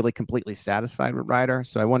been really completely satisfied with Ryder.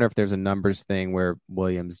 So I wonder if there's a numbers thing where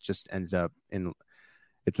Williams just ends up in,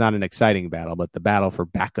 it's not an exciting battle, but the battle for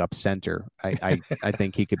backup center. I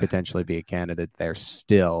think he could potentially be a candidate there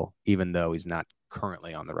still, even though he's not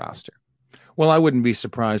currently on the roster. Well, I wouldn't be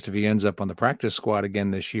surprised if he ends up on the practice squad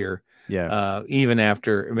again this year. Yeah. Even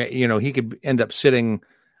after, he could end up sitting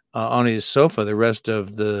on his sofa the rest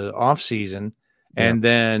of the offseason. Yeah. And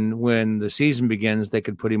then when the season begins, they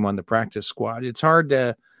could put him on the practice squad. It's hard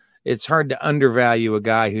to undervalue a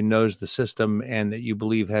guy who knows the system and that you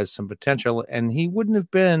believe has some potential. And he wouldn't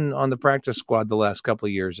have been on the practice squad the last couple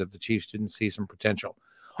of years if the Chiefs didn't see some potential.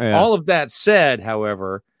 Yeah. All of that said,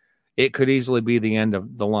 however, it could easily be the end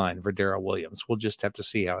of the line for Darrell Williams. We'll just have to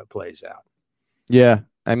see how it plays out. Yeah.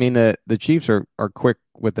 I mean, the Chiefs are quick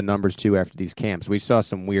with the numbers too after these camps. We saw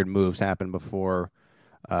some weird moves happen before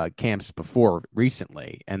camps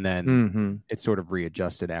recently, and then it sort of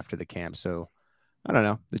readjusted after the camp. So I don't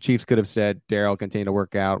know. The Chiefs could have said, Darrell, continue to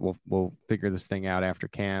work out. We'll figure this thing out after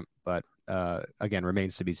camp. But again,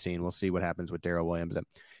 remains to be seen. We'll see what happens with Darrell Williams.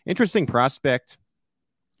 Interesting prospect.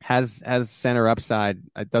 Has center upside.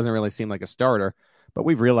 It doesn't really seem like a starter, but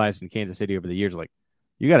we've realized in Kansas City over the years, like,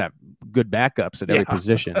 you got to have good backups at every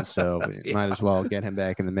position. So might as well get him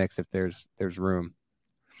back in the mix if there's room.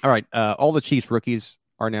 All right. All the Chiefs rookies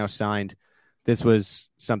are now signed. This was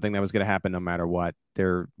something that was going to happen no matter what.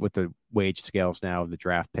 They're with the wage scales now of the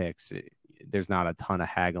draft picks. there's not a ton of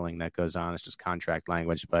haggling that goes on. It's just contract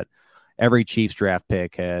language. But every Chiefs draft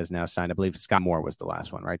pick has now signed. I believe Scott Moore was the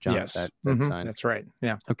last one, right, John? Yes, that signed. That's right.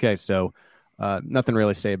 Yeah. Okay, so nothing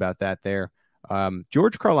really to say about that there.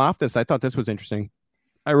 George Karlaftis, I thought this was interesting.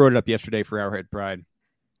 I wrote it up yesterday for Arrowhead Pride.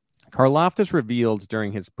 Karlaftis revealed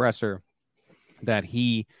during his presser that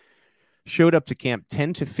he showed up to camp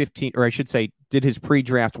 10 to 15, or I should say, did his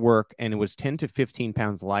pre-draft work, and it was 10 to 15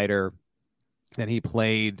 pounds lighter than he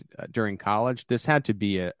played during college. This had to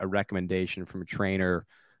be a recommendation from a trainer,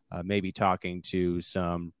 maybe talking to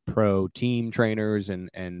some pro team trainers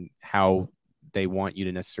and how they want you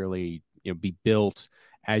to necessarily be built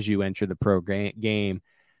as you enter the pro game.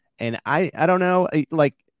 And I don't know,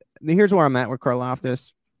 like, here's where I'm at with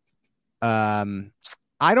Karlaftis.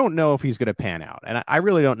 I don't know if he's going to pan out, and I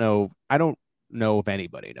really don't know. I don't know if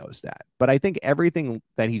anybody knows that, but I think everything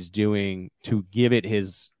that he's doing to give it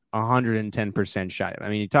his 110% shot. I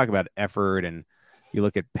mean, you talk about effort, and you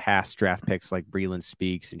look at past draft picks like Breland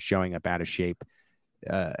Speaks and showing up out of shape.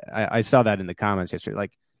 I saw that in the comments yesterday.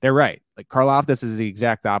 Like, they're right. Like, Karlaftis is the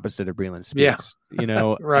exact opposite of Breland Speaks.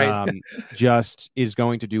 Yeah. Right. Just is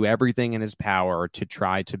going to do everything in his power to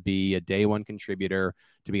try to be a day one contributor,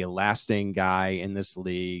 to be a lasting guy in this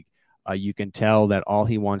league. You can tell that all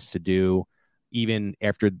he wants to do, even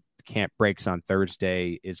after camp breaks on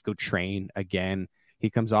Thursday, is go train again. He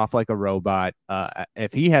comes off like a robot.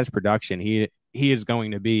 If he has production, he is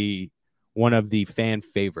going to be one of the fan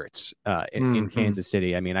favorites in Kansas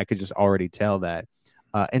City. I mean, I could just already tell that.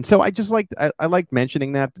 And so I just I like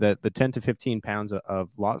mentioning that the 10 to 15 pounds of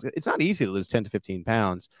loss. It's not easy to lose 10 to 15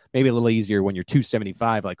 pounds. Maybe a little easier when you're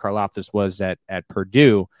 275 like Karlaftis was at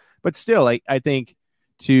Purdue. But still, I think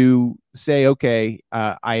to say, okay,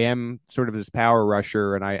 I am sort of this power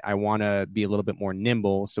rusher and I want to be a little bit more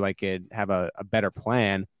nimble so I could have a better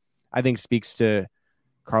plan, I think speaks to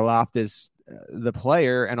Karlaftis, the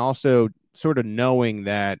player, and also sort of knowing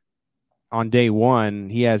that on day one,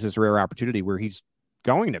 he has this rare opportunity where he's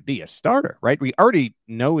going to be a starter, right? We already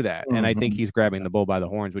know that. And I think he's grabbing the bull by the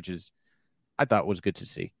horns, which is, I thought was good to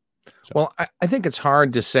see. So. Well, I think it's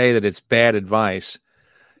hard to say that it's bad advice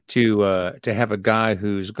to have a guy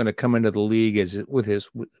who's going to come into the league with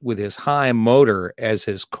his high motor as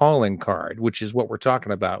his calling card, which is what we're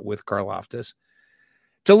talking about with Karlaftis,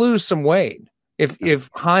 to lose some weight. If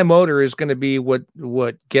high motor is going to be what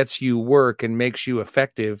gets you work and makes you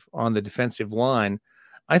effective on the defensive line,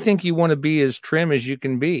 I think you want to be as trim as you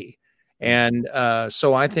can be. And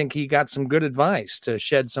so I think he got some good advice to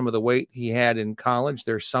shed some of the weight he had in college.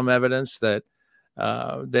 There's some evidence that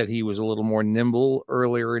he was a little more nimble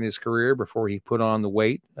earlier in his career before he put on the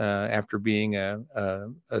weight after being a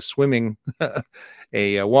swimming,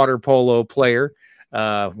 a water polo player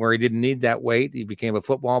where he didn't need that weight. He became a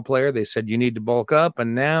football player. They said, you need to bulk up.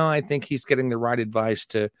 And now I think he's getting the right advice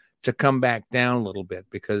to come back down a little bit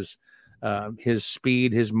because his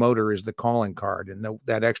speed, his motor is the calling card, and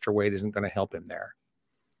that extra weight isn't going to help him there.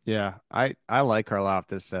 Yeah, I like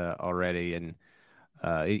Karlaftis already, and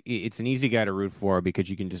it's an easy guy to root for because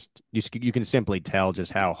you can simply tell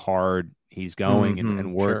just how hard he's going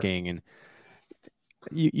and working, sure. And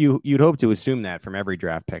you'd hope to assume that from every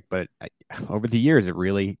draft pick, but over the years it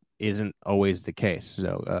really isn't always the case.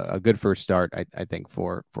 So a good first start, I think,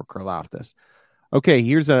 for Karlaftis. Okay,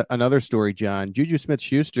 here's another story, John. Juju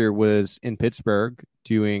Smith-Schuster was in Pittsburgh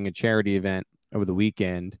doing a charity event over the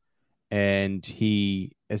weekend, and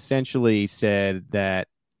he essentially said that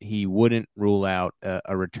he wouldn't rule out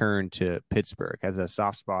a return to Pittsburgh. Has a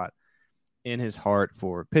soft spot in his heart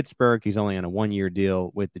for Pittsburgh. He's only on a one-year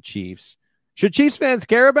deal with the Chiefs. Should Chiefs fans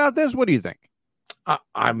care about this? What do you think?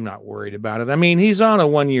 I'm not worried about it. I mean, he's on a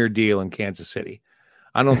one-year deal in Kansas City.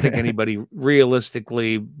 I don't think anybody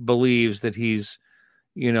realistically believes that he's,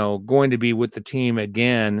 going to be with the team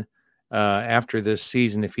again after this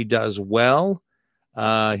season. If he does well,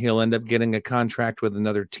 he'll end up getting a contract with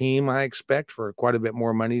another team, I expect, for quite a bit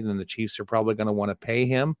more money than the Chiefs are probably going to want to pay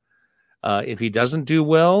him. If he doesn't do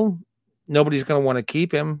well, nobody's going to want to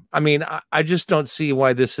keep him. I mean, I just don't see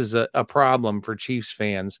why this is a problem for Chiefs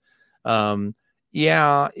fans.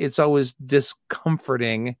 Yeah, it's always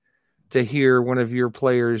discomforting to hear one of your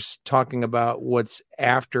players talking about what's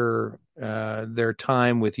after their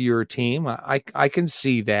time with your team. I can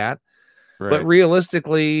see that. Right. But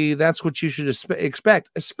realistically, that's what you should expect,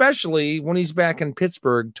 especially when he's back in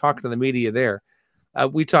Pittsburgh talking to the media there.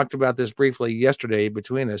 We talked about this briefly yesterday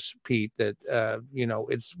between us, Pete, that,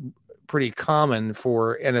 it's pretty common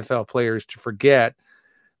for NFL players to forget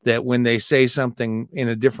that when they say something in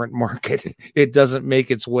a different market, it doesn't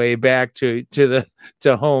make its way back to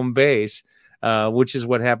home base, which is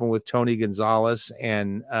what happened with Tony Gonzalez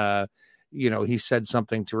and he said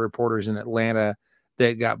something to reporters in Atlanta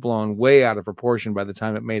that got blown way out of proportion by the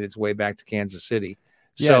time it made its way back to Kansas City.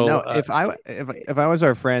 Yeah, so, no, if I was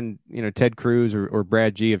our friend, Ted Cruz or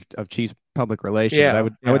Brad G of Chiefs public relations,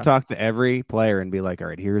 I would talk to every player and be like, all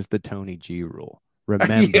right, here's the Tony G rule.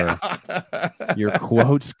 Remember, your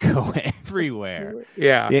quotes go everywhere.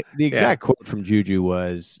 Yeah. The exact quote from Juju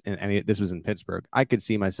was, and this was in Pittsburgh, I could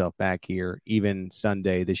see myself back here, even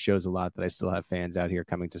Sunday. This shows a lot that I still have fans out here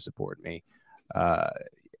coming to support me.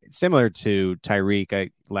 Similar to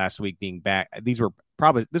Tyreek last week being back. This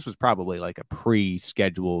was probably like a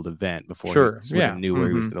pre-scheduled event before he knew where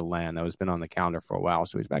he was going to land. That was been on the calendar for a while.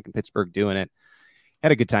 So he's back in Pittsburgh doing it.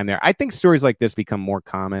 Had a good time there. I think stories like this become more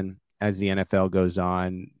common as the NFL goes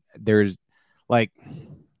on. There's I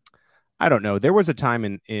don't know. There was a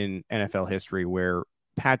time in NFL history where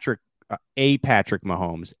Patrick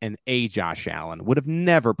Mahomes and Josh Allen would have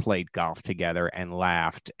never played golf together and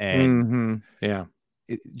laughed and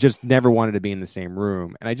just never wanted to be in the same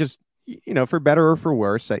room. And I just, for better or for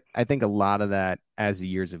worse, I think a lot of that as the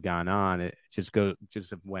years have gone on, it just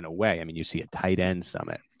went away. I mean, you see a tight end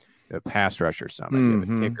summit, a pass rusher summit, you have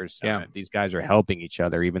a kicker summit. Yeah. These guys are helping each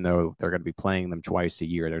other, even though they're going to be playing them twice a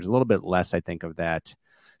year. There's a little bit less, I think, of that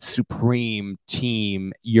supreme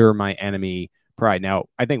team, you're my enemy pride. Now,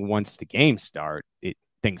 I think once the games start,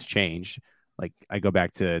 things change. Like I go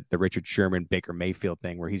back to the Richard Sherman, Baker Mayfield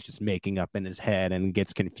thing where he's just making up in his head and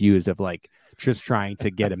gets confused of just trying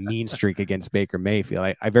to get a mean streak against Baker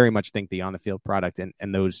Mayfield. I very much think the on the field product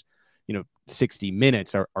and those, 60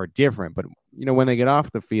 minutes are different. But, when they get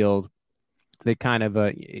off the field, they kind of,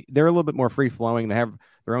 they're a little bit more free flowing. They have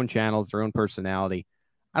their own channels, their own personality.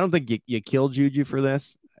 I don't think you kill Juju for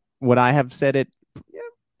this. Would I have said it? Yeah,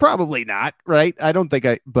 probably not. Right. I don't think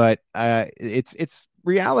but it's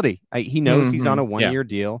reality. He knows he's on a 1-year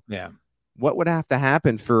deal. Yeah. What would have to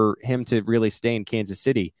happen for him to really stay in Kansas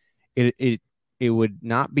City? It would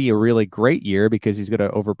not be a really great year because he's going to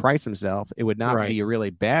overprice himself. It would not be a really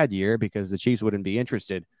bad year because the Chiefs wouldn't be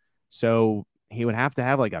interested. So he would have to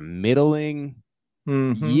have a middling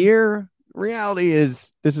year. Reality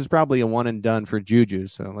is this is probably a one and done for Juju.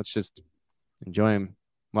 So let's just enjoy him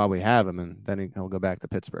while we have him. And then he'll go back to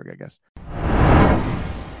Pittsburgh, I guess.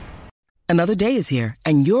 Another day is here,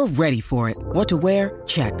 and you're ready for it. What to wear?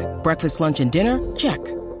 Check. Breakfast, lunch, and dinner? Check.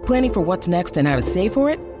 Planning for what's next and how to save for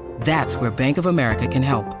it? That's where Bank of America can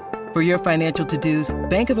help. For your financial to-dos,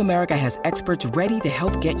 Bank of America has experts ready to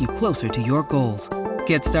help get you closer to your goals.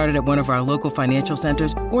 Get started at one of our local financial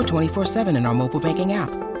centers or 24/7 in our mobile banking app.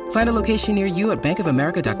 Find a location near you at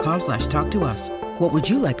bankofamerica.com/talktous. What would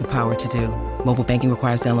you like the power to do? Mobile banking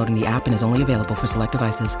requires downloading the app and is only available for select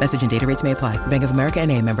devices. Message and data rates may apply. Bank of America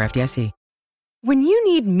N.A., member FDIC. When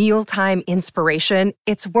you need mealtime inspiration,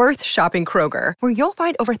 it's worth shopping Kroger, where you'll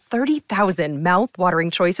find over 30,000 mouth-watering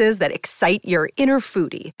choices that excite your inner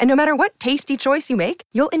foodie. And no matter what tasty choice you make,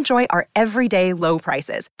 you'll enjoy our everyday low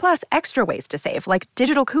prices, plus extra ways to save, like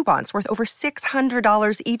digital coupons worth over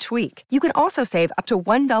 $600 each week. You can also save up to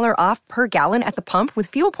 $1 off per gallon at the pump with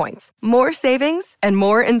fuel points. More savings and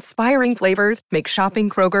more inspiring flavors make shopping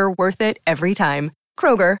Kroger worth it every time.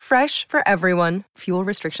 Kroger, fresh for everyone. Fuel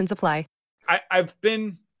restrictions apply. I've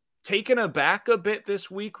been taken aback a bit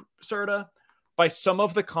this week, Serta, by some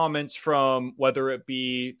of the comments from whether it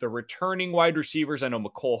be the returning wide receivers. I know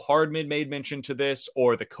McCole Hardman made mention to this,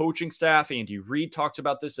 or the coaching staff. Andy Reid talked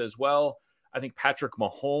about this as well. I think Patrick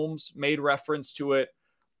Mahomes made reference to it.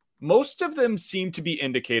 Most of them seem to be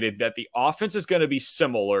indicated that the offense is going to be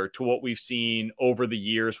similar to what we've seen over the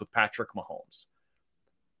years with Patrick Mahomes.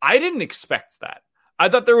 I didn't expect that. I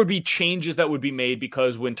thought there would be changes that would be made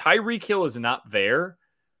because when Tyreek Hill is not there,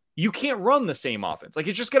 you can't run the same offense.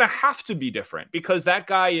 It's just going to have to be different because that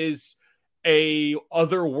guy is a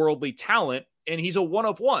otherworldly talent and he's a one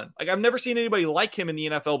of one. I've never seen anybody like him in the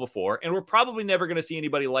NFL before, and we're probably never going to see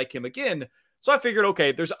anybody like him again. So I figured,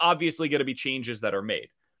 okay, there's obviously going to be changes that are made.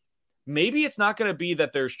 Maybe it's not going to be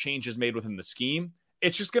that there's changes made within the scheme.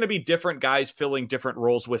 It's just going to be different guys filling different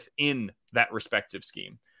roles within that respective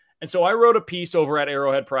scheme. And so I wrote a piece over at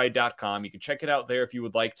arrowheadpride.com. You can check it out there if you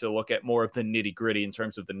would like to look at more of the nitty gritty in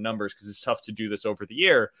terms of the numbers, because it's tough to do this over the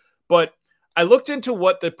air. But I looked into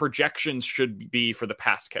what the projections should be for the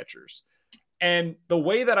pass catchers. And the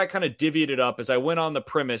way that I kind of divvied it up is I went on the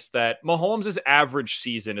premise that Mahomes' average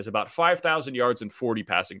season is about 5,000 yards and 40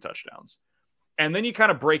 passing touchdowns. And then you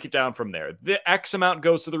kind of break it down from there. The X amount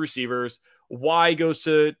goes to the receivers. Y goes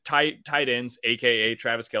to tight ends, a.k.a.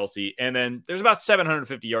 Travis Kelce. And then there's about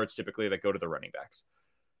 750 yards typically that go to the running backs.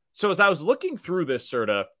 So as I was looking through this,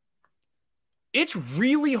 Serta, it's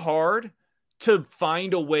really hard to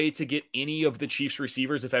find a way to get any of the Chiefs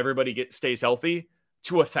receivers, if everybody stays healthy,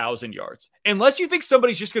 to 1,000 yards. Unless you think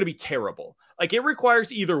somebody's just going to be terrible. Like, it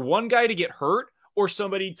requires either one guy to get hurt or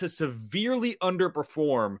somebody to severely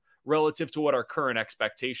underperform relative to what our current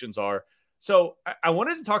expectations are. So I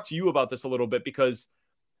wanted to talk to you about this a little bit, because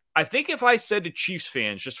I think if I said to Chiefs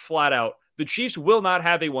fans just flat out, the Chiefs will not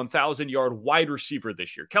have a 1,000-yard wide receiver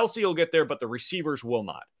this year. Kelce will get there, but the receivers will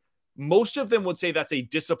not. Most of them would say that's a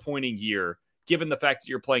disappointing year, given the fact that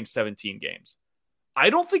you're playing 17 games. I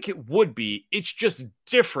don't think it would be. It's just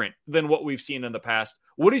different than what we've seen in the past.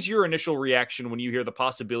 What is your initial reaction when you hear the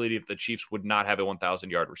possibility that the Chiefs would not have a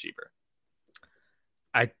 1,000-yard receiver?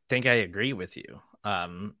 I think I agree with you.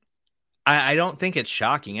 I don't think it's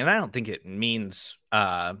shocking, and I don't think it means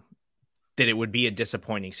that it would be a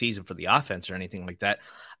disappointing season for the offense or anything like that.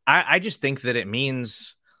 I just think that it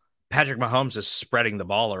means Patrick Mahomes is spreading the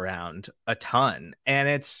ball around a ton. And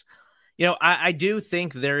it's, I do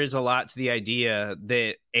think there is a lot to the idea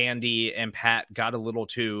that Andy and Pat got a little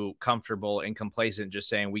too comfortable and complacent, just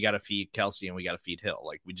saying, we got to feed Kelce and we got to feed Hill.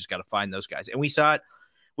 Like, we just got to find those guys. And we saw it.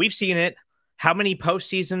 We've seen it. How many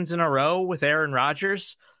postseasons in a row with Aaron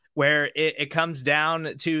Rodgers, where it comes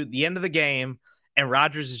down to the end of the game and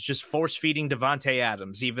Rodgers is just force feeding Devontae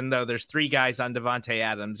Adams, even though there's 3 guys on Devontae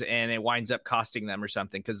Adams, and it winds up costing them or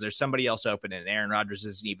something because there's somebody else open and Aaron Rodgers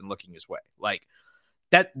isn't even looking his way. Like,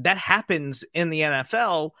 that happens in the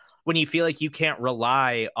NFL when you feel like you can't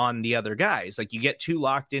rely on the other guys. Like, you get too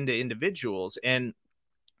locked into individuals. And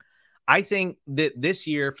I think that this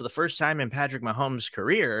year, for the first time in Patrick Mahomes'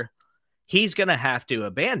 career, he's going to have to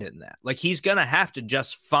abandon that. Like, he's going to have to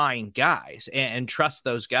just find guys and trust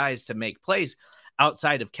those guys to make plays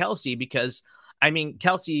outside of Kelce, because,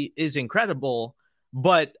 Kelce is incredible,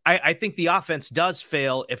 but I think the offense does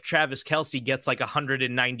fail if Travis Kelce gets like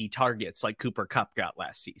 190 targets like Cooper Kupp got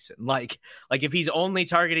last season. Like if he's only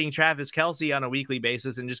targeting Travis Kelce on a weekly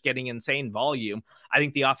basis and just getting insane volume, I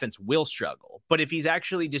think the offense will struggle. But if he's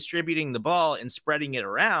actually distributing the ball and spreading it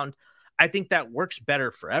around, I think that works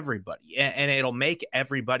better for everybody, and it'll make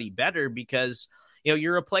everybody better, because, you're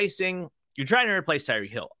trying to replace Tyreek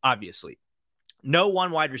Hill, obviously. No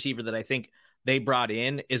one wide receiver that I think they brought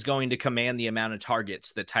in is going to command the amount of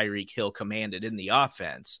targets that Tyreek Hill commanded in the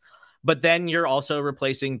offense. But then you're also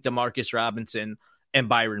replacing Demarcus Robinson and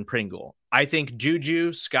Byron Pringle. I think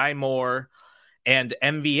Juju, Sky Moore, and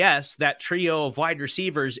MVS, that trio of wide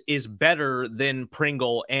receivers, is better than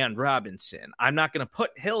Pringle and Robinson. I'm not going to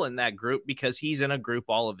put Hill in that group because he's in a group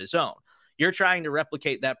all of his own. You're trying to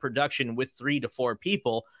replicate that production with 3 to 4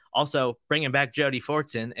 people. Also, bringing back Jody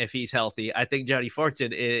Fortson if he's healthy. I think Jody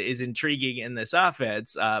Fortson is intriguing in this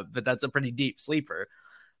offense, but that's a pretty deep sleeper.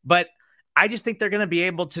 But I just think they're going to be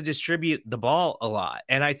able to distribute the ball a lot.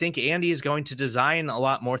 And I think Andy is going to design a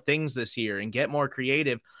lot more things this year and get more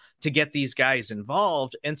creative to get these guys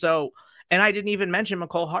involved. And I didn't even mention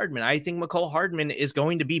Mecole Hardman. I think Mecole Hardman is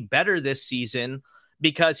going to be better this season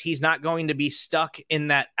because he's not going to be stuck in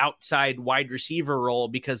that outside wide receiver role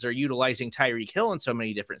because they're utilizing Tyreek Hill in so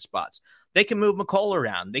many different spots. They can move Mecole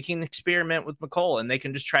around. They can experiment with Mecole, and they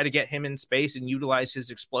can just try to get him in space and utilize his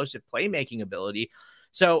explosive playmaking ability.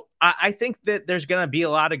 So I think that there's going to be a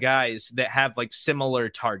lot of guys that have like similar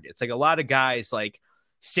targets, like a lot of guys like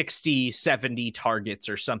 60, 70 targets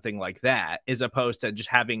or something like that, as opposed to just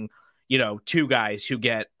having, 2 guys who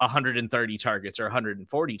get 130 targets or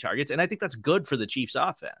 140 targets. And I think that's good for the Chiefs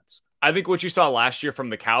offense. I think what you saw last year from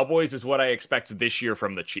the Cowboys is what I expect this year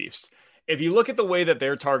from the Chiefs. If you look at the way that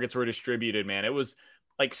their targets were distributed, man, it was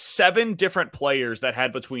like 7 different players that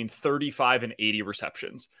had between 35 and 80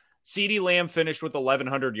 receptions. CeeDee Lamb finished with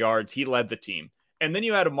 1,100 yards. He led the team. And then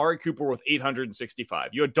you had Amari Cooper with 865.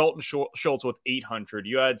 You had Dalton Schultz with 800.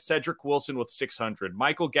 You had Cedric Wilson with 600.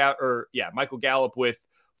 Michael Gallup with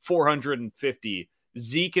 450.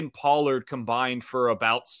 Zeke and Pollard combined for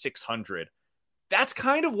about 600. That's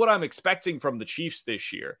kind of what I'm expecting from the Chiefs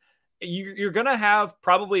this year. You're going to have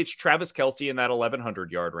probably it's Travis Kelce in that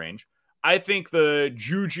 1,100-yard range. I think the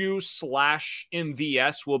Juju /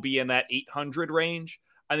 MVS will be in that 800 range.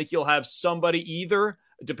 I think you'll have somebody either,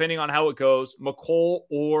 depending on how it goes, Mecole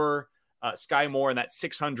or Sky Moore in that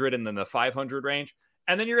 600 and then the 500 range.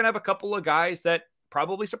 And then you're going to have a couple of guys that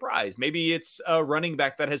probably surprise. Maybe it's a running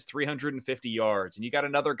back that has 350 yards, and you got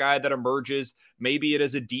another guy that emerges. Maybe it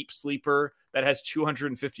is a deep sleeper that has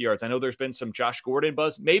 250 yards. I know there's been some Josh Gordon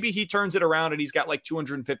buzz. Maybe he turns it around and he's got like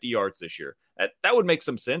 250 yards this year. That would make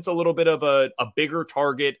some sense. A little bit of a bigger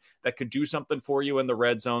target that could do something for you in the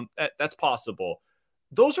red zone. That's possible.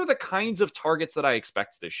 Those are the kinds of targets that I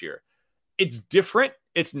expect this year. It's different.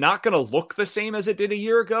 It's not going to look the same as it did a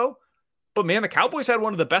year ago, But man, the Cowboys had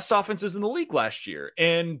one of the best offenses in the league last year.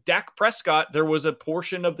 And Dak Prescott, there was a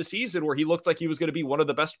portion of the season where he looked like he was going to be one of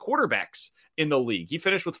the best quarterbacks in the league. He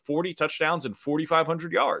finished with 40 touchdowns and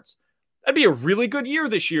 4,500 yards. That'd be a really good year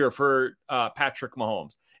this year for Patrick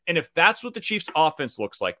Mahomes. And if that's what the Chiefs offense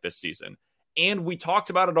looks like this season, and we talked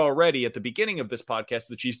about it already at the beginning of this podcast,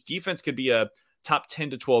 the Chiefs defense could be a top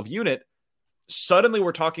 10 to 12 unit. Suddenly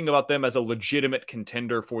we're talking about them as a legitimate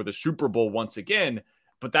contender for the Super Bowl once again.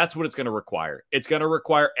 But that's what it's going to require. It's going to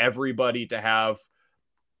require everybody to have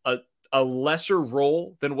a lesser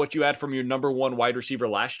role than what you had from your number one wide receiver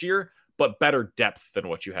last year, but better depth than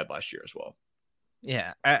what you had last year as well.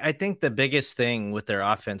 Yeah, I think the biggest thing with their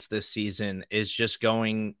offense this season is just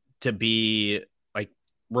going to be like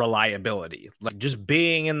reliability, like just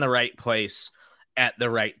being in the right place at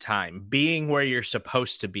the right time, being where you're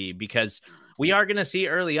supposed to be, because we are going to see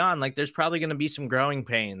early on, like there's probably going to be some growing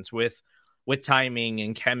pains with timing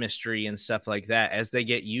and chemistry and stuff like that as they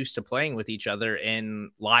get used to playing with each other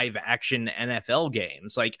in live action NFL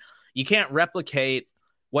games. Like you can't replicate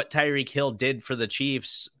what Tyreek Hill did for the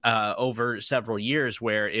Chiefs over several years,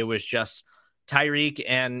 where it was just Tyreek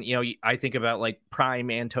and, you know, I think about like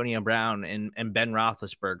prime Antonio Brown and Ben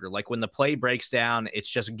Roethlisberger. Like when the play breaks down, it's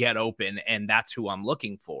just get open and that's who I'm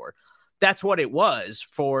looking for. That's what it was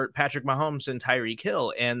for Patrick Mahomes and Tyreek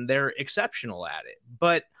Hill, and they're exceptional at it.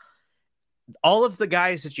 But all of the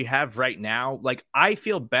guys that you have right now, like I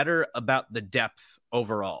feel better about the depth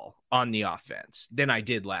overall on the offense than I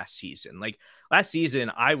did last season. Like last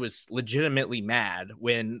season, I was legitimately mad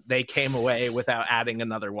when they came away without adding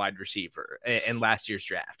another wide receiver in last year's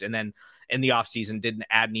draft. And then in the offseason didn't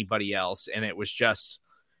add anybody else. And it was just,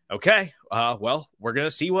 okay, well, we're going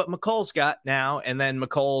to see what McColl's got now. And then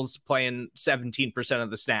McColl's playing 17% of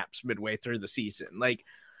the snaps midway through the season. Like,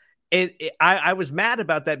 I was mad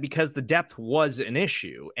about that because the depth was an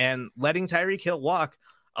issue, and letting Tyreek Hill walk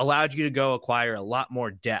allowed you to go acquire a lot more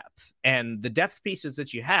depth. And the depth pieces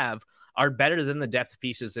that you have are better than the depth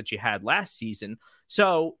pieces that you had last season.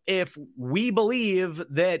 So if we believe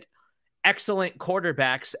that excellent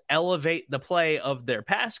quarterbacks elevate the play of their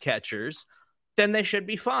pass catchers, then they should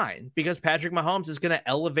be fine, because Patrick Mahomes is going to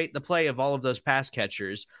elevate the play of all of those pass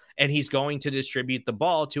catchers, and he's going to distribute the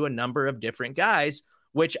ball to a number of different guys,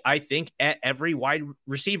 which I think at every wide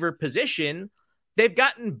receiver position, they've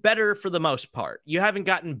gotten better for the most part. You haven't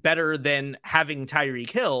gotten better than having Tyreek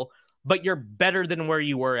Hill, but you're better than where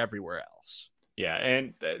you were everywhere else. Yeah,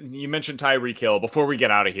 and you mentioned Tyreek Hill. Before we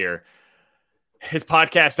get out of here, his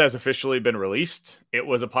podcast has officially been released. It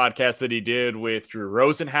was a podcast that he did with Drew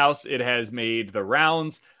Rosenhaus. It has made the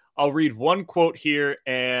rounds. I'll read one quote here,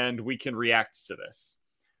 and we can react to this.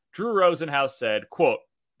 Drew Rosenhaus said, quote,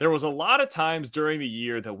 "There was a lot of times during the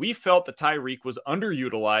year that we felt that Tyreek was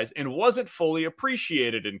underutilized and wasn't fully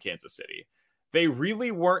appreciated in Kansas City. They really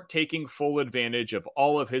weren't taking full advantage of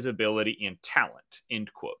all of his ability and talent,"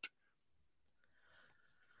 end quote.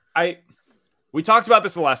 We talked about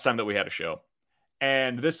this the last time that we had a show,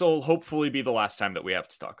 and this will hopefully be the last time that we have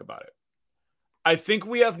to talk about it. I think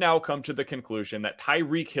we have now come to the conclusion that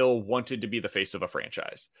Tyreek Hill wanted to be the face of a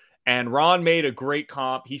franchise. And Ron made a great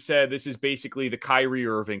comp. He said this is basically the Kyrie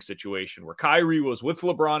Irving situation, where Kyrie was with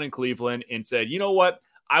LeBron in Cleveland and said, you know what?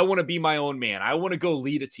 I want to be my own man. I want to go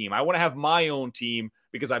lead a team. I want to have my own team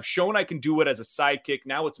because I've shown I can do it as a sidekick.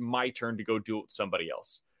 Now it's my turn to go do it with somebody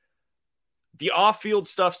else. The off-field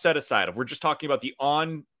stuff set aside, if we're just talking about the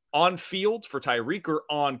on-field for Tyreek or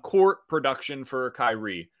on-court production for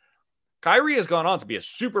Kyrie, Kyrie has gone on to be a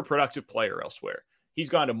super productive player elsewhere. He's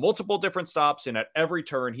gone to multiple different stops, and at every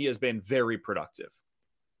turn, he has been very productive.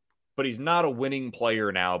 But he's not a winning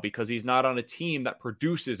player now because he's not on a team that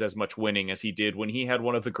produces as much winning as he did when he had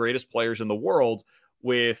one of the greatest players in the world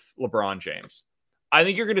with LeBron James. I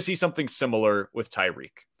think you're going to see something similar with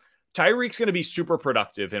Tyreek. Tyreek's going to be super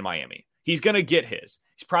productive in Miami. He's going to get his.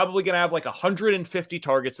 He's probably going to have like 150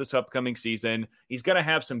 targets this upcoming season. He's going to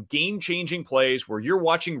have some game-changing plays where you're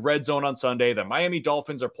watching Red Zone on Sunday. The Miami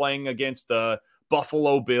Dolphins are playing against the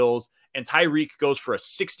Buffalo Bills, and Tyreek goes for a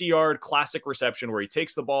 60-yard classic reception where he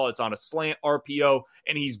takes the ball, it's on a slant RPO,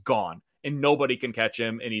 and he's gone, and nobody can catch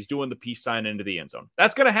him, and he's doing the peace sign into the end zone.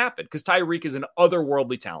 That's going to happen because Tyreek is an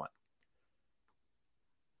otherworldly talent.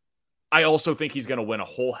 I also think he's going to win a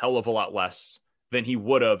whole hell of a lot less than he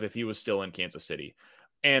would have if he was still in Kansas City.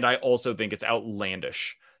 And I also think it's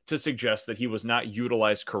outlandish to suggest that he was not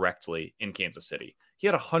utilized correctly in Kansas City. He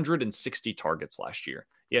had 160 targets last year.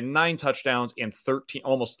 He had 9 touchdowns and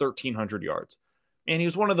almost 1,300 yards. And he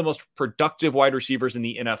was one of the most productive wide receivers in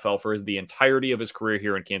the NFL for the entirety of his career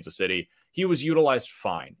here in Kansas City. He was utilized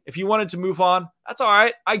fine. If you wanted to move on, that's all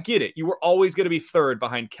right. I get it. You were always going to be third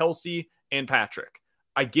behind Kelsey and Patrick.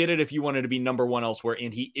 I get it if you wanted to be number one elsewhere,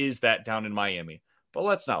 and he is that down in Miami. But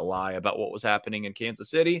let's not lie about what was happening in Kansas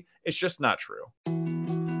City. It's just not true.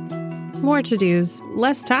 More to-dos,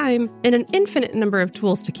 less time, and an infinite number of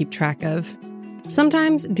tools to keep track of.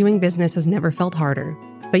 Sometimes doing business has never felt harder,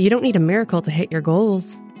 but you don't need a miracle to hit your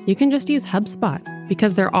goals. You can just use HubSpot,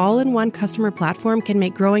 because their all-in-one customer platform can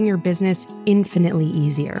make growing your business infinitely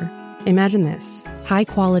easier. Imagine this: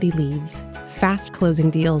 high-quality leads, fast closing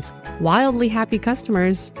deals, wildly happy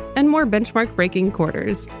customers, and more benchmark-breaking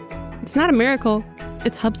quarters. It's not a miracle,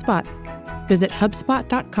 it's HubSpot. Visit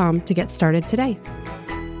HubSpot.com to get started today.